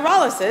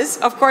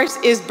pyrolysis, of course,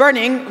 is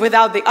burning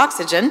without the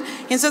oxygen.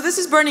 And so this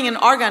is burning an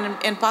argon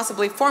and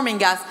possibly forming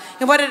gas.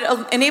 And what it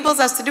enables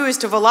us to do is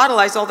to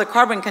volatilize all the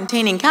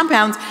carbon-containing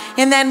compounds.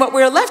 And then what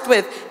we're left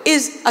with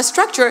is a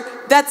structure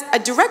that's a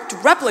direct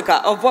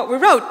replica of what we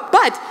wrote.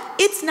 But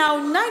it's now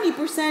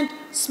 90%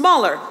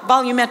 smaller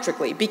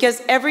volumetrically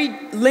because every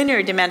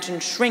linear dimension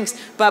shrinks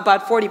by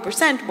about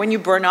 40% when you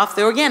burn off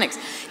the organics.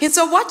 And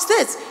so watch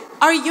this.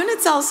 Our unit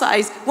cell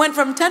size went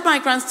from 10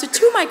 microns to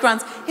 2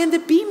 microns, and the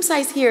beam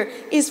size here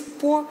is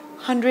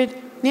 400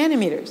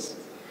 nanometers.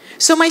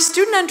 So my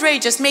student Andre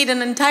just made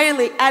an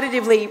entirely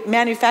additively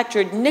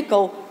manufactured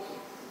nickel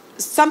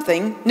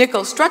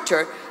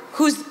structure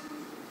whose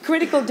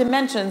critical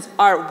dimensions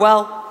are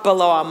well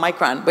below a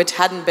micron, which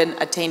hadn't been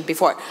attained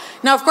before.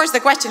 Now, of course, the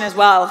question is,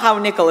 well, how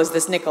nickel is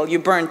this nickel? You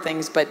burn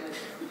things, but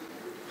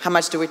how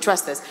much do we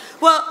trust this?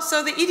 Well,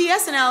 so the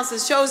EDS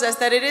analysis shows us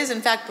that it is, in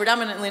fact,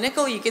 predominantly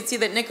nickel. You can see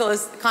that nickel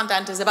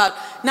content is about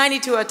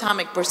 92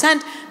 atomic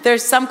percent.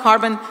 There's some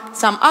carbon,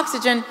 some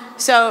oxygen.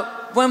 So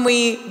when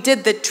we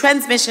did the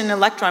transmission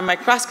electron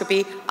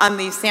microscopy on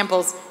these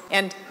samples,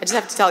 and I just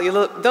have to tell you,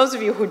 look, those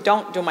of you who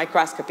don't do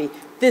microscopy,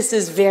 this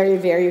is very,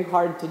 very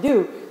hard to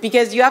do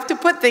because you have to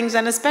put things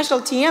on a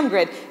special TM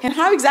grid. And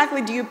how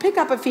exactly do you pick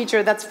up a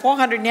feature that's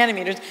 400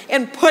 nanometers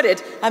and put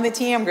it on the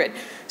TM grid?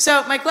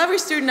 So my clever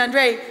student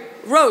Andre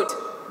wrote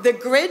the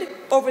grid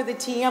over the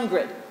TM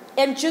grid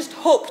and just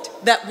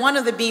hoped that one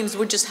of the beams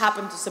would just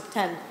happen to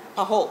subtend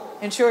a hole.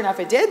 And sure enough,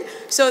 it did.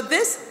 So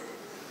this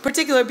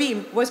particular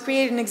beam was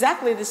created in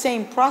exactly the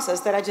same process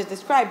that I just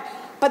described,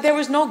 but there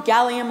was no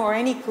gallium or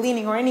any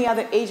cleaning or any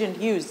other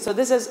agent used. So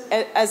this is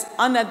as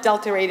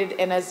unadulterated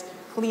and as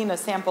clean a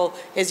sample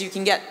as you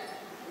can get.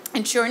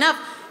 And sure enough,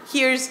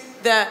 here's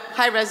the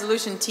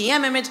high-resolution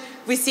TM image.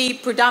 we see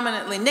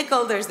predominantly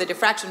nickel. There's the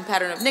diffraction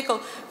pattern of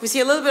nickel. We see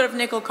a little bit of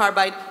nickel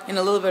carbide and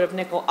a little bit of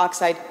nickel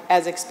oxide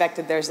as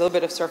expected. There's a little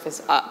bit of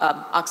surface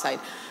oxide.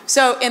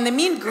 So, and the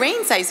mean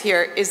grain size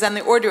here is on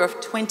the order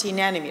of 20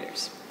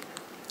 nanometers.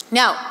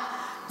 Now,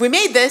 we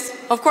made this.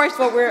 Of course,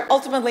 what we're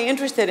ultimately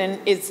interested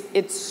in is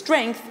its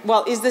strength.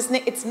 Well,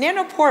 it's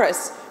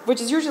nanoporous, which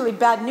is usually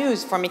bad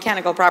news for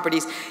mechanical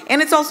properties.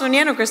 And it's also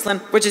nanocrystalline,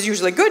 which is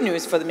usually good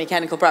news for the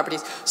mechanical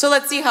properties. So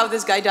let's see how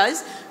this guy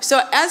does.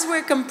 So as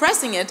we're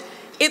compressing it,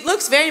 it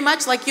looks very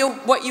much like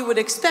what you would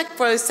expect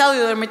for a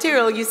cellular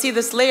material. You see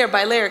this layer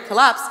by layer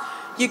collapse.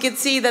 You can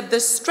see that the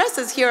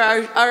stresses here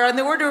are on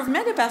the order of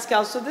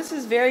megapascals. So this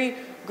is very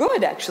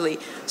good, actually.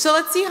 So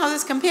let's see how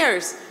this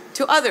compares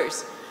to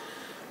others.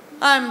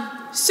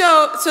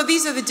 So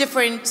these are the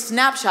different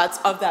snapshots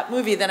of that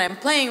movie that I'm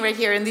playing right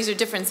here, and these are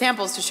different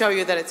samples to show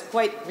you that it's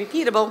quite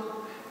repeatable.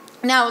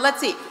 Now, let's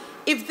see.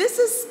 If this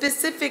is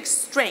specific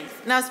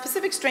strength, now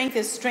specific strength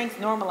is strength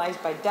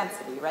normalized by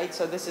density, right?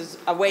 So this is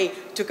a way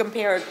to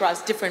compare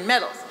across different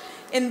metals.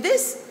 And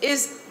this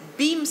is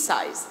beam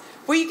size.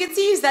 What you can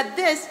see is that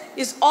this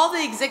is all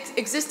the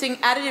existing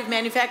additive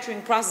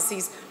manufacturing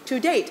processes to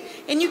date.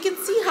 And you can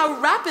see how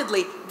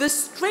rapidly the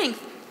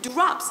strength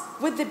drops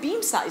with the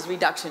beam size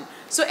reduction.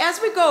 So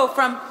as we go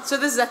from, so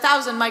this is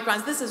 1,000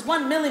 microns, this is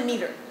 1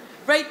 millimeter,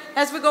 right?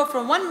 As we go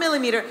from 1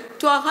 millimeter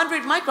to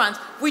 100 microns,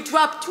 we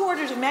drop 2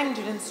 orders of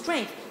magnitude in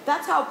strength.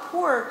 That's how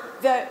poor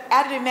the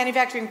additive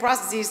manufacturing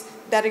processes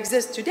that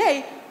exist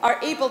today are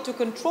able to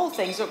control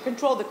things or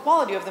control the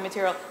quality of the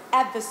material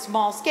at the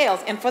small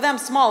scales. And for them,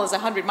 small is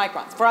 100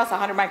 microns. For us,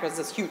 100 microns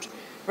is huge,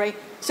 right?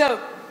 So,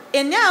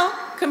 and now,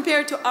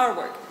 compared to our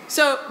work.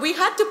 So we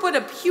had to put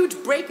a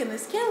huge break in the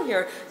scale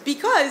here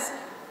because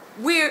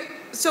we're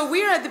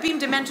at the beam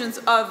dimensions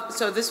of,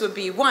 so this would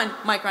be 1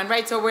 micron,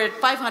 right? So we're at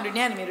 500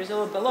 nanometers, a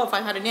little below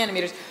 500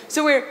 nanometers.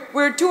 So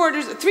we're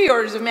 3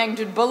 orders of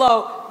magnitude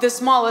below the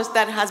smallest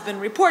that has been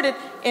reported,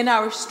 and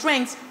our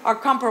strengths are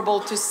comparable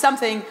to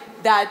something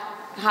that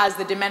has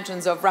the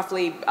dimensions of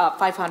roughly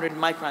 500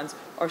 microns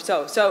or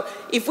so. So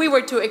if we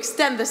were to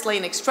extend this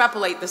line,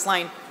 extrapolate this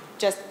line,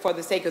 just for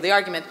the sake of the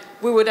argument,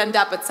 we would end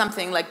up at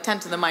something like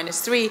 10 to the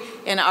minus 3,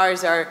 and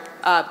ours are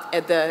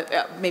at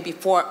the maybe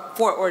four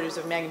orders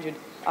of magnitude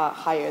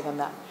higher than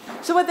that.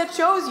 So what that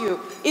shows you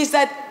is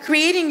that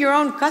creating your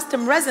own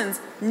custom resins,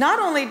 not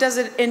only does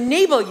it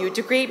enable you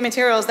to create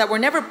materials that were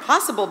never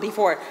possible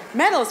before,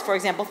 metals, for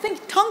example,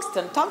 think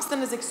tungsten.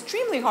 Tungsten is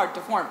extremely hard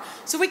to form.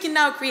 So we can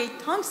now create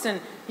tungsten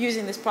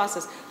using this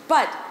process.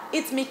 But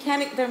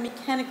their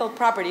mechanical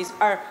properties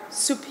are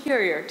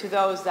superior to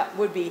those that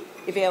would be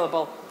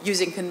available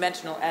using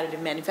conventional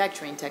additive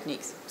manufacturing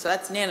techniques. So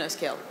that's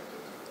nanoscale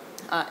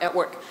at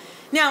work.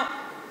 Now,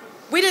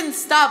 we didn't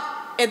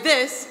stop at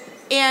this,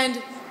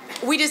 and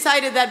we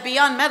decided that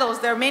beyond metals,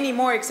 there are many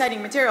more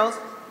exciting materials,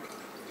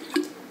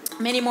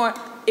 many more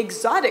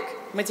exotic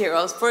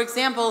materials. For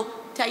example,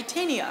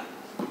 titania.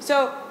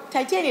 So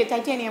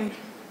titanium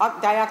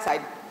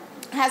dioxide,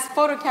 has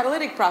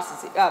photocatalytic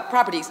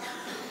properties.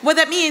 What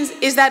that means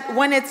is that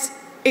when it's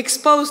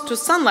exposed to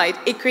sunlight,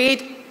 it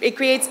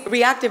creates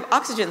reactive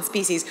oxygen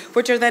species,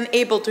 which are then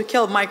able to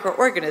kill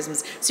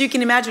microorganisms. So you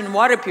can imagine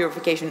water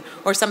purification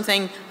or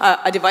something,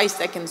 a device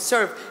that can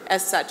serve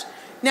as such.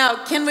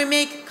 Now, can we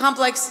make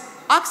complex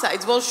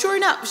oxides? Well, sure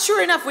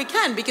enough we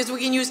can, because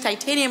we can use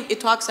titanium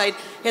etoxide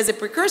as a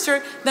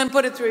precursor, then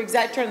put it through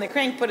turn the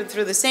crank, put it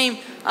through the same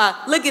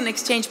ligand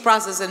exchange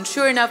process, and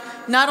sure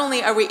enough, not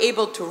only are we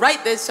able to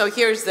write this, so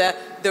here's the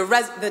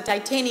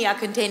titania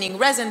containing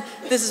resin.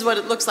 This is what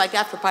it looks like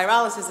after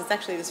pyrolysis. It's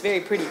actually this very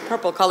pretty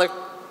purple color.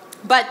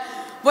 But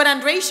what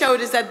Andrei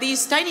showed is that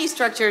these tiny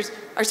structures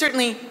are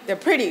they're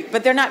pretty,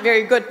 but they're not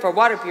very good for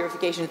water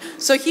purification.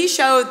 So he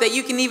showed that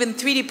you can even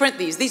 3D print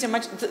these.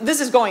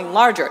 This is going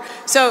larger.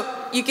 So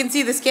you can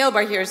see the scale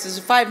bar here. So this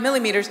is 5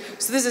 millimeters.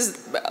 So this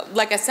is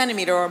like a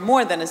centimeter or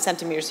more than a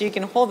centimeter. So you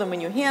can hold them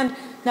in your hand.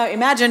 Now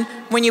imagine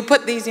when you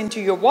put these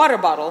into your water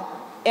bottle,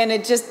 and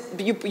it just,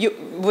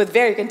 with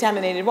very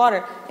contaminated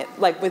water,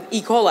 like with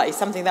E. coli,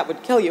 something that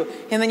would kill you.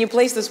 And then you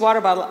place this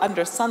water bottle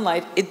under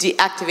sunlight, it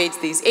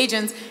deactivates these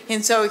agents.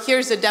 And so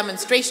here's a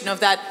demonstration of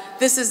that.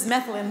 This is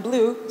methylene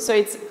blue, so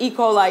it's E.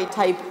 coli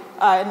type,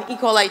 an E.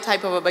 coli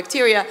type of a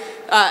bacteria.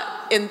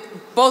 And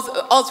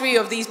all 3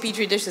 of these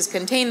petri dishes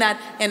contain that,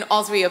 and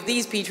all 3 of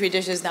these petri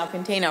dishes now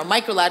contain our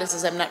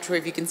microlattices. I'm not sure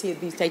if you can see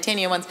these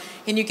titanium ones,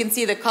 and you can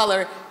see the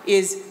color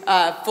is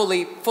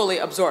fully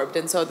absorbed,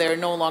 and so they're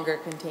no longer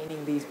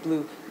containing these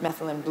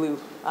methylene blue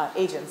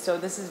agents. So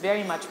this is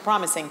very much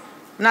promising.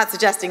 I'm not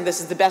suggesting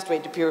this is the best way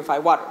to purify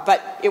water,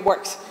 but it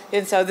works.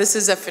 And so this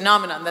is a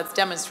phenomenon that's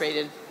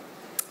demonstrated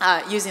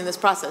using this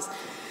process.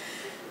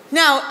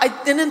 Now,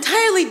 an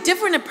entirely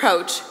different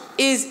approach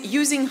is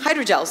using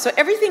hydrogels. So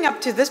everything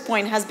up to this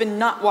point has been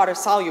not water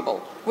soluble,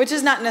 which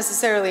is not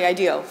necessarily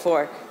ideal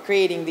for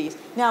creating these.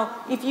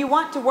 Now, if you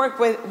want to work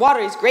with, water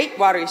is great,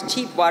 water is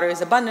cheap, water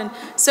is abundant.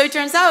 So it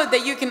turns out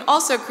that you can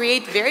also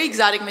create very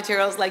exotic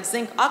materials like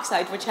zinc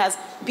oxide, which has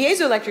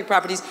piezoelectric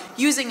properties,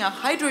 using a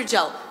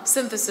hydrogel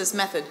synthesis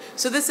method.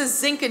 So this is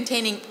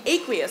zinc-containing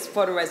aqueous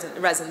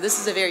photoresin. This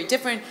is a very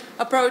different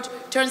approach.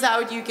 Turns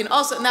out you can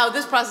also, now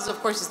this process of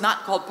course is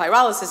not called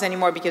pyrolysis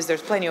anymore because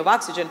there's plenty of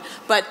oxygen,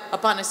 but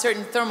upon a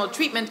certain thermal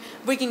treatment,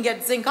 we can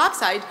get zinc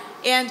oxide,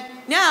 and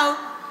now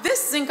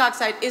this zinc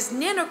oxide is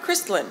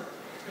nanocrystalline.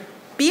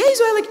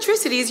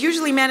 Piezoelectricity is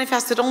usually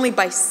manifested only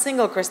by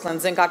single crystalline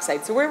zinc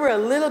oxide, so we were a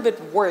little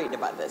bit worried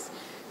about this.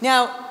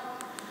 Now,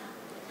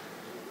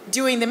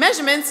 doing the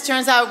measurements,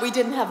 turns out we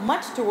didn't have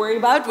much to worry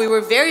about. We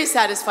were very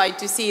satisfied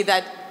to see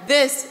that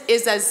this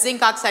is a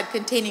zinc oxide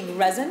containing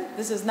resin.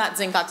 This is not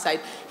zinc oxide.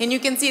 And you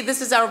can see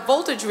this is our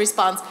voltage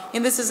response,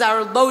 and this is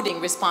our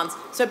loading response.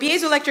 So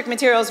piezoelectric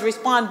materials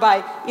respond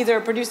by either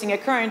producing a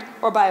current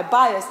or by a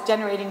bias,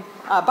 generating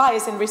a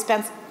bias in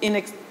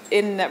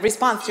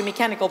response to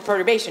mechanical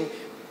perturbation,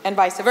 and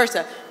vice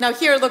versa. Now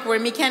here, look, we're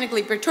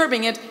mechanically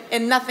perturbing it,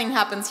 and nothing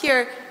happens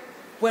here.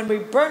 When we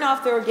burn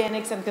off the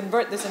organics and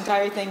convert this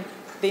entire thing,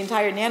 the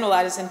entire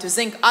nanolattice into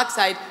zinc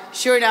oxide,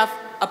 sure enough,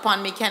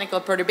 upon mechanical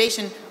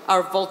perturbation,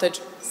 our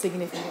voltage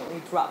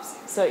significantly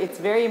drops. So it's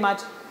very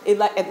much,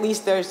 at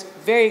least there's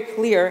very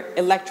clear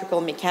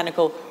electrical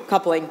mechanical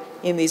coupling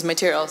in these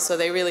materials, so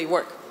they really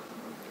work.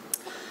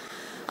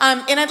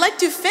 And I'd like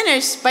to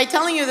finish by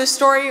telling you the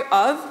story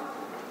of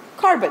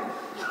carbon.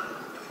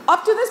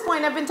 Up to this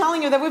point, I've been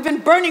telling you that we've been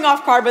burning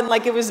off carbon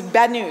like it was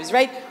bad news,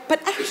 right?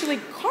 But actually,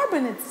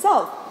 carbon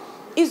itself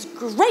is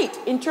great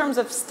in terms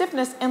of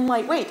stiffness and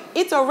lightweight.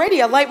 It's already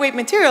a lightweight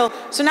material,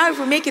 so now if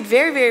we make it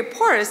very, very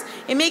porous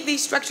and make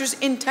these structures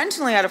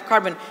intentionally out of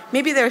carbon,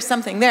 maybe there's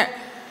something there.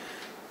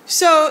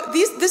 So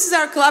this is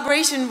our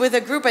collaboration with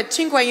a group at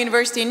Tsinghua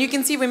University, and you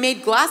can see we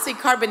made glassy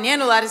carbon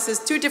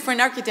nanolattices, 2 different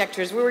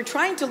architectures. We were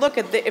trying to look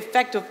at the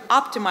effect of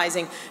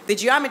optimizing the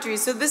geometry.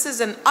 So this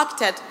is an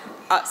octet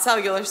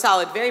cellular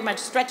solid, very much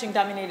stretching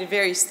dominated,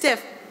 very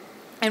stiff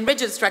and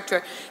rigid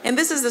structure. And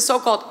this is the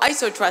so-called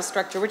isotruss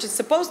structure, which is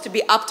supposed to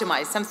be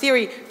optimized. Some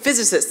theory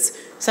physicists,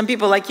 some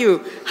people like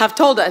you, have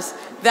told us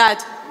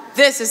that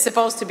this is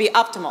supposed to be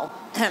optimal.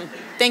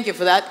 Thank you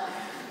for that.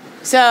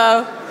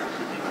 So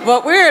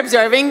what we're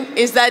observing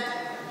is that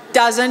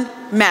doesn't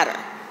matter.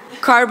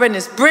 Carbon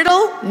is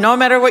brittle no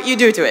matter what you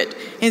do to it.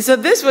 And so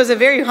this was a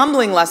very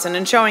humbling lesson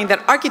in showing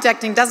that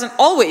architecting doesn't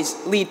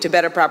always lead to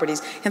better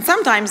properties. And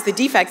sometimes the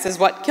defects is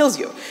what kills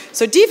you.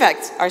 So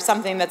defects are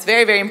something that's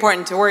very, very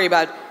important to worry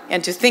about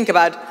and to think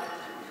about,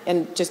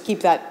 and just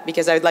keep that,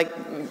 because I would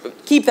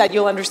like, keep that,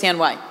 you'll understand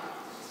why.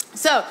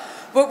 So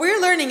what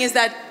we're learning is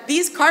that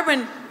these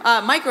carbon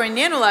micro and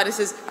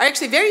nanolattices are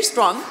actually very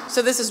strong.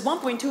 So this is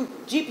 1.2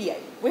 GPa.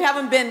 We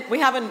haven't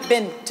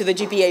been to the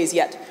GPAs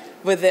yet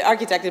with the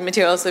architected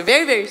materials. They're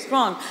very, very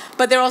strong,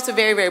 but they're also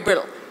very, very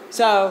brittle.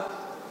 So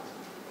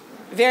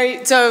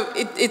it's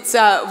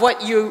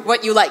what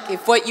you like.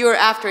 If what you're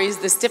after is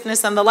the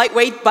stiffness and the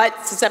lightweight,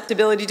 but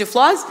susceptibility to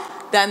flaws,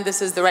 then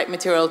this is the right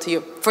material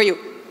for you.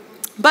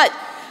 But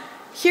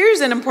here's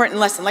an important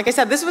lesson. Like I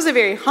said, this was a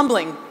very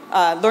humbling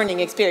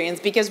learning experience,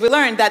 because we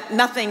learned that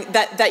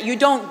that you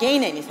don't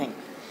gain anything,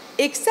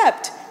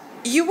 except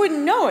you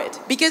wouldn't know it.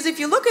 Because if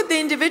you look at the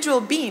individual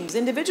beams,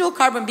 individual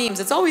carbon beams,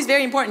 it's always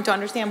very important to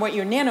understand what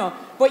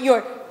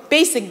your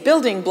basic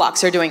building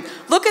blocks are doing.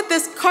 Look at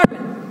this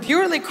carbon,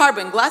 purely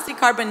carbon, glassy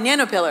carbon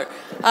nanopillar.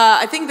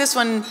 I think this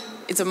one,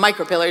 it's a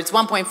micropillar, it's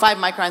 1.5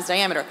 microns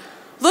diameter.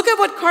 Look at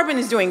what carbon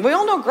is doing. We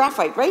all know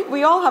graphite, right?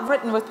 We all have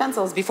written with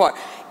pencils before.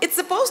 It's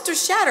supposed to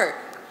shatter,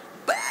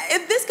 but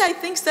this guy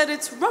thinks that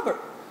it's rubber.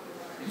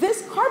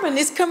 This carbon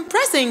is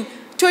compressing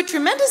to a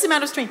tremendous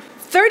amount of strain.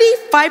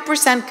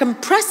 35%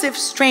 compressive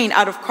strain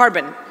out of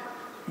carbon.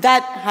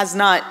 That has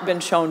not been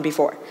shown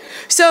before.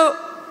 So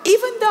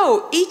even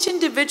though each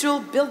individual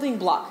building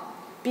block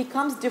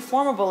becomes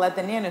deformable at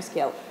the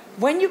nanoscale,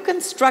 when you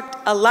construct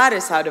a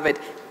lattice out of it,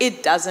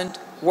 it doesn't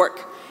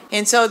work.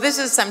 And so this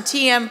is some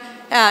TM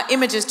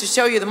images to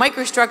show you the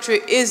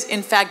microstructure is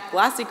in fact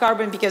glassy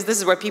carbon, because this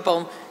is where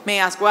people may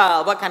ask,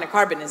 well, what kind of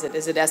carbon is it?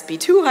 Is it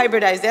sp2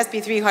 hybridized,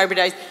 sp3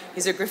 hybridized?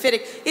 Is it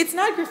graphitic? It's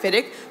not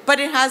graphitic, but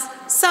it has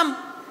some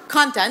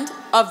content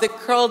of the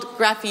curled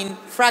graphene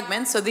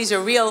fragments. So these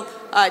are real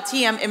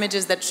TM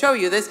images that show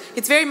you this.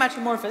 It's very much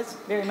amorphous,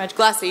 very much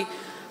glassy.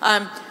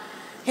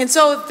 And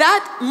so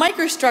that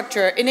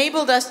microstructure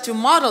enabled us to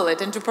model it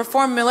and to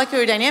perform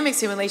molecular dynamic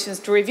simulations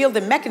to reveal the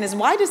mechanism.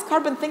 Why does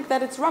carbon think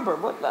that it's rubber?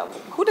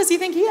 Who does he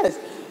think he is?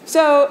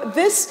 So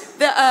these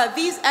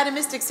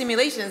atomistic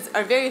simulations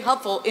are very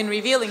helpful in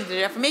revealing the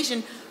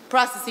deformation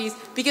processes,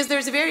 because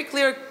there's a very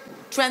clear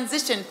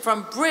transition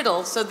from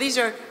brittle. So these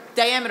are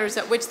diameters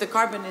at which the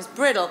carbon is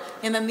brittle,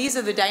 and then these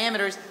are the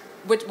diameters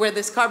where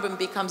this carbon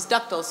becomes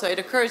ductile. So it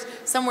occurs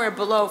somewhere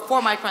below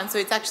 4 microns, so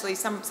it's actually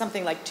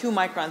something like 2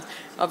 microns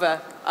of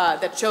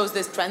that shows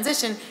this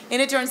transition.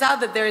 And it turns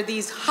out that there are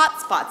these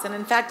hot spots, and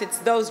in fact it's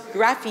those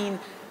graphene,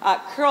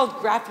 curled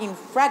graphene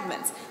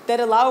fragments that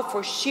allow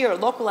for shear,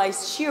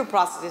 localized shear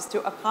processes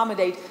to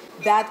accommodate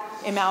that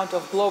amount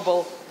of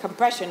global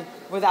compression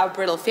without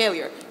brittle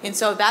failure. And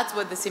so that's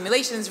what the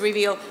simulations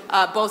reveal,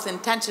 both in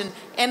tension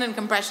and in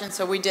compression.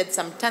 So we did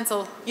some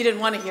tensile. You didn't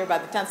want to hear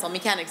about the tensile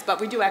mechanics,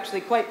 but we do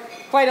actually quite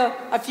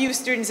a few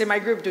students in my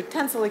group do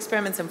tensile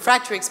experiments and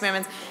fracture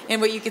experiments.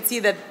 And what you can see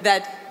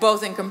that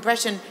both in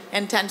compression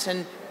and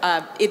tension,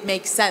 it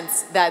makes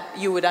sense that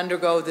you would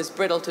undergo this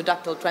brittle to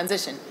ductile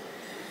transition.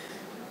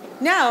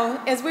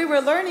 Now, as we were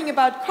learning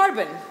about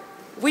carbon,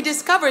 we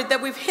discovered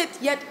that we've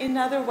hit yet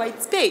another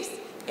white space.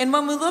 And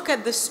when we look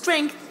at the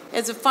strength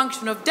as a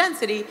function of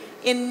density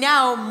in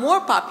now more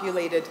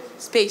populated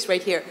space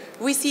right here,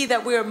 we see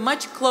that we're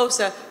much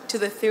closer to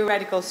the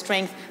theoretical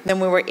strength than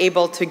we were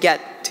able to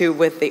get to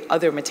with the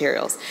other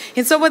materials.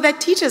 And so what that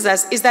teaches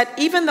us is that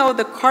even though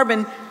the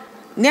carbon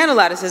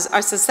nanolattices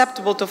are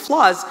susceptible to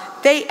flaws,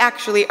 they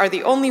actually are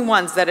the only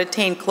ones that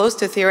attain close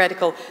to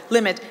theoretical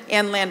limit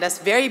and land us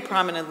very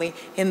prominently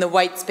in the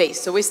white space.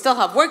 So we still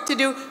have work to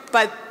do,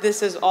 but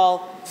this is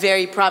all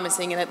very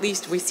promising, and at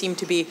least we seem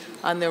to be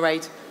on the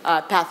right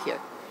path here.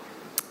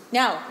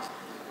 Now,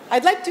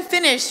 I'd like to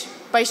finish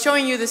by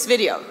showing you this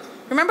video.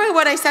 Remember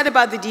what I said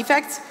about the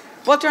defects?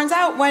 Well, it turns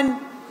out when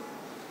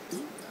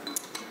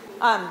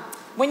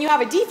you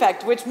have a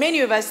defect, which many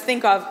of us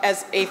think of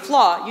as a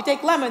flaw, you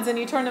take lemons and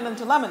you turn them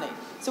into lemonade.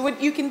 So what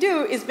you can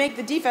do is make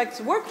the defects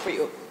work for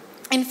you.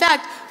 In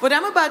fact, what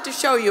I'm about to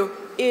show you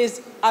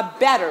is a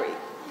battery.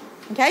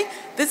 Okay?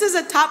 This is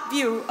a top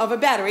view of a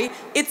battery.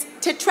 It's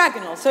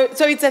tetragonal. So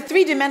it's a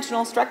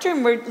three-dimensional structure,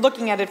 and we're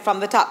looking at it from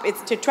the top. It's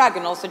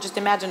tetragonal, so just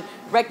imagine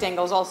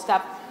rectangles all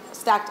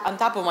stacked on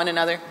top of one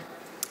another.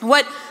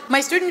 What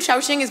my student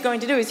Xiaoxing is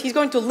going to do is he's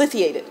going to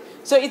lithiate it.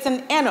 So it's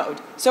an anode.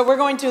 So we're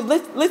going to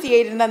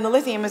lithiate it, and then the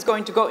lithium is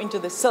going to go into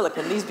the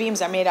silicon. These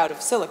beams are made out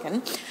of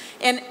silicon.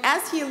 And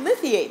as he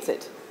lithiates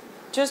it,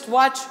 just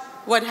watch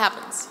what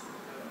happens.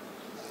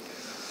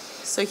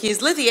 So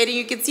he's lithiating.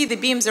 You can see the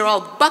beams are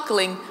all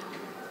buckling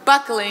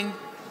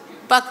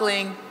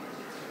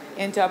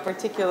into a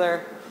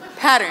particular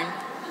pattern.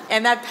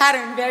 And that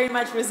pattern very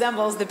much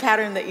resembles the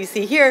pattern that you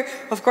see here.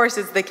 Of course,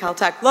 it's the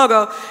Caltech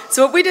logo.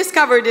 So what we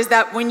discovered is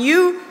that when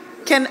you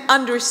can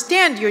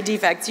understand your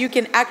defects, you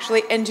can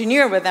actually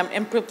engineer with them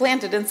and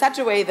plant it in such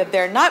a way that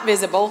they're not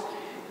visible.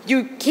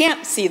 You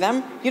can't see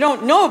them. You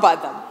don't know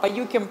about them, but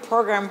you can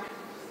program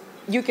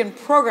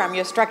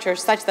your structure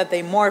such that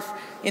they morph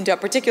into a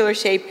particular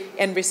shape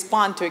and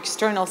respond to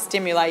external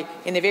stimuli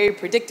in a very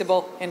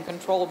predictable and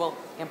controllable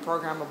and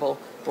programmable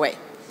way.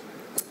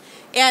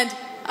 And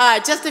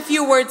just a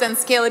few words on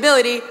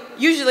scalability.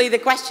 Usually the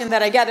question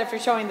that I get after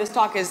showing this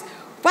talk is,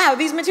 wow,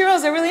 these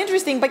materials are really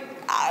interesting, but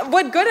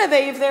what good are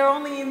they if they're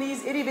only in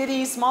these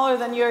itty-bitty, smaller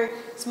than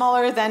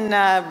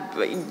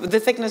the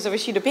thickness of a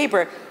sheet of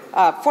paper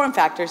form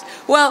factors?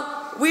 Well,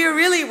 we are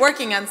really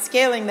working on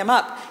scaling them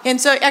up.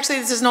 And so actually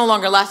this is no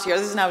longer last year,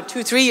 this is now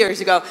 2-3 years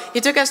ago.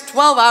 It took us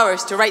 12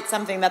 hours to write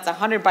something that's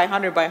 100 by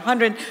 100 by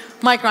 100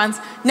 microns.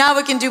 Now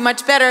we can do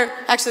much better.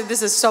 Actually,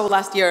 this is so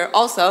last year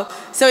also.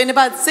 So in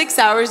about 6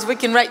 hours, we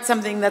can write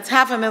something that's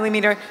 0.5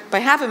 millimeter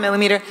by 0.5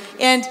 millimeter.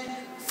 And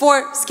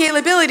for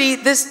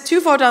scalability, this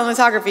two-photon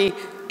lithography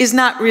is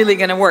not really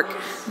going to work.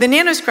 The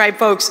nanoscribe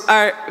folks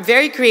are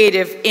very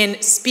creative in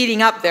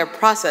speeding up their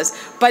process,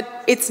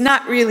 but it's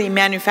not really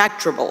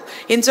manufacturable.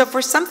 And so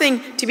for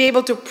something to be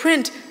able to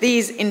print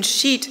these in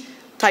sheet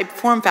type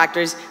form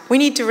factors, we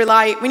need to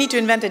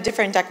invent a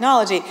different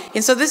technology.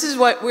 And so this is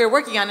what we're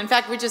working on. In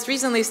fact, we just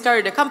recently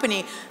started a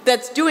company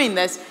that's doing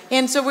this.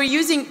 And so we're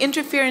using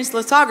interference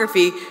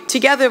lithography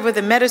together with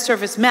the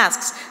metasurface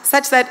masks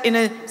such that in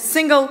a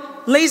single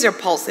laser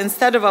pulse,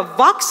 instead of a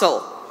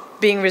voxel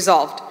being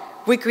resolved,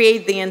 we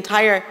create the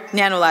entire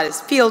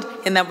nanolattice field,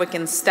 and then we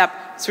can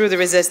step through the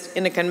resist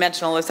in a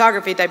conventional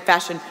lithography type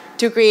fashion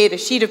to create a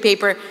sheet of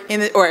paper,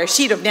 or a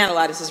sheet of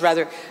nanolattices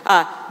rather,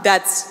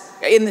 that's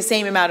in the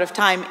same amount of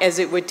time as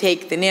it would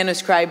take the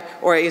nanoscribe,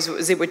 or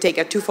as it would take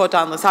a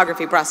two-photon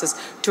lithography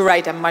process to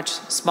write a much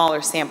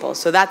smaller sample.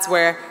 So that's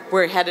where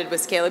we're headed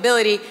with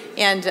scalability,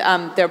 and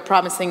they're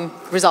promising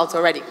results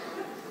already.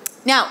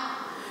 Now,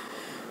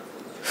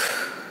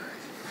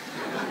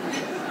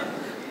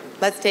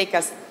 let's take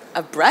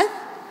a breath.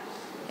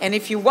 And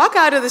if you walk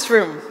out of this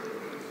room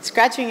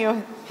scratching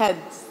your head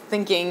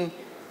thinking,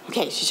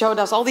 okay, she showed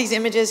us all these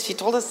images, she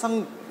told us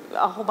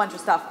a whole bunch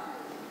of stuff,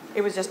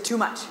 it was just too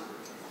much,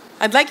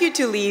 I'd like you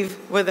to leave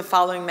with the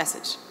following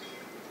message.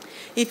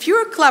 If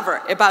you're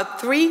clever about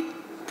 3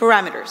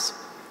 parameters,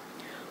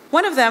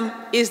 one of them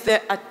is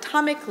the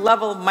atomic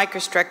level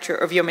microstructure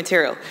of your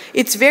material.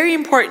 It's very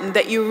important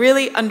that you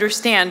really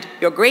understand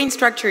your grain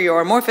structure, your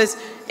amorphous,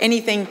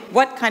 anything,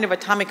 what kind of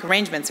atomic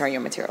arrangements are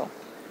your material.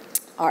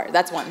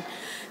 That's one.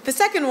 The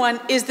second one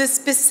is the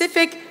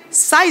specific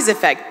size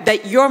effect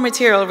that your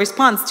material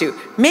responds to.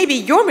 Maybe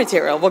your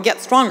material will get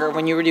stronger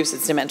when you reduce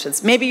its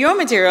dimensions. Maybe your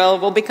material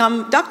will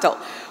become ductile.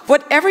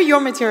 Whatever your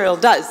material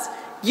does,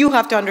 you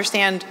have to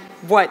understand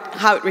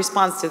how it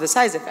responds to the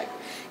size effect.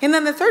 And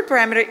then the third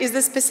parameter is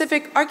the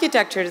specific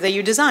architecture that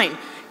you design.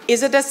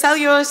 Is it a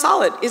cellular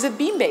solid? Is it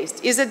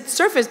beam-based? Is it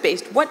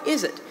surface-based? What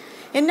is it?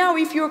 And now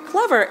if you're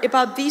clever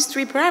about these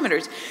 3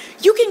 parameters,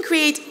 you can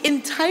create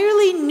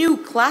entirely new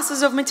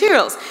classes of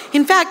materials.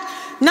 In fact,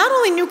 not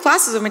only new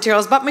classes of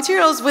materials, but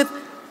materials with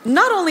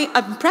not only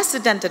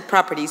unprecedented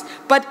properties,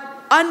 but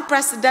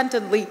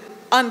unprecedentedly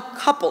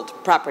uncoupled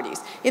properties,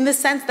 in the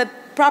sense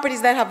that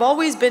properties that have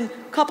always been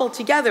coupled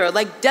together,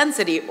 like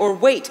density or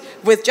weight,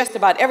 with just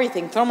about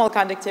everything, thermal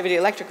conductivity,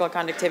 electrical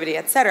conductivity,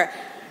 etc.,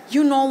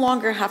 you no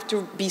longer have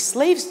to be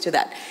slaves to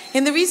that.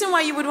 And the reason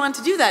why you would want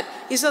to do that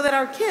is so that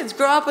our kids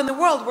grow up in the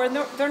world where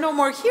there are no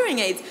more hearing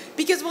aids,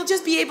 because we'll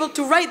just be able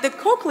to write the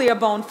cochlea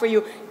bone for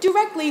you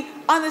directly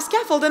on the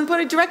scaffold and put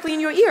it directly in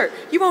your ear.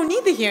 You won't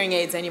need the hearing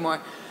aids anymore.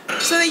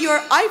 So that your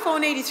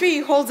iPhone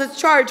 83 holds its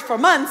charge for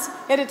months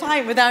at a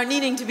time without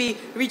needing to be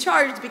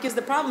recharged, because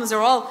the problems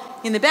are all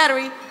in the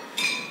battery.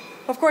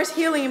 Of course,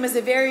 helium is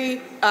a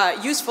very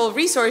useful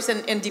resource,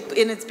 and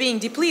it's being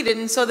depleted,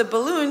 and so the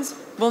balloons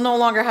will no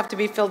longer have to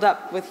be filled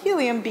up with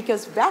helium,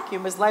 because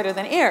vacuum is lighter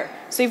than air.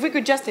 So if we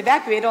could just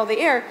evacuate all the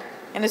air,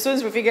 and as soon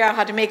as we figure out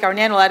how to make our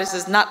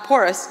nanolattices not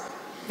porous,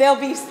 they'll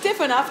be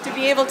stiff enough to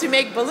be able to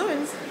make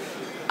balloons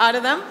out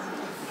of them.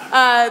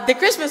 The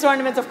Christmas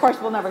ornaments, of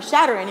course, will never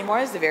shatter anymore.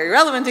 It's a very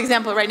relevant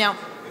example right now.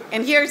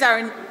 And here's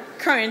our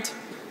current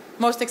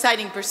most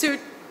exciting pursuit.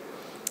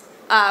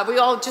 We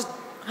all just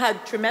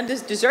had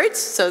tremendous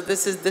desserts, so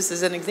this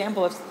is an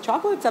example of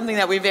chocolate, something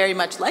that we very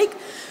much like.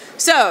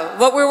 So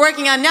what we're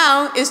working on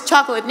now is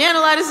chocolate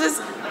nanolattices,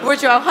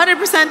 which are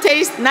 100%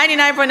 taste,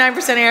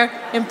 99.9% air,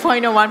 and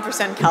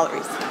 0.01%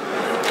 calories.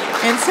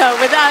 And so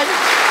with that,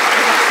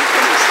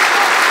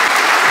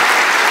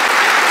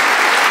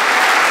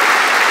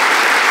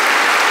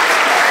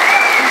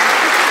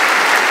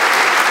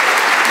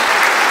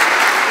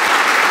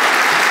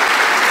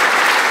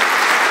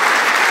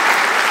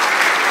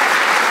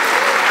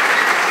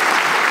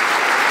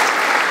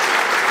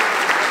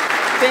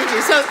 thank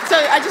you. So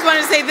I just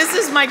wanted to say, this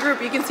is my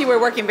group. You can see we're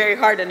working very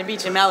hard on the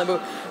beach in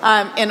Malibu,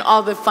 and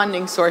all the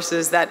funding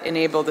sources that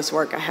enable this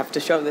work. I have to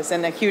show this,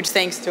 and a huge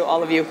thanks to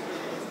all of you.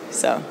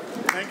 So,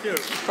 thank you.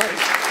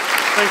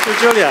 Thank you,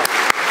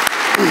 Julia.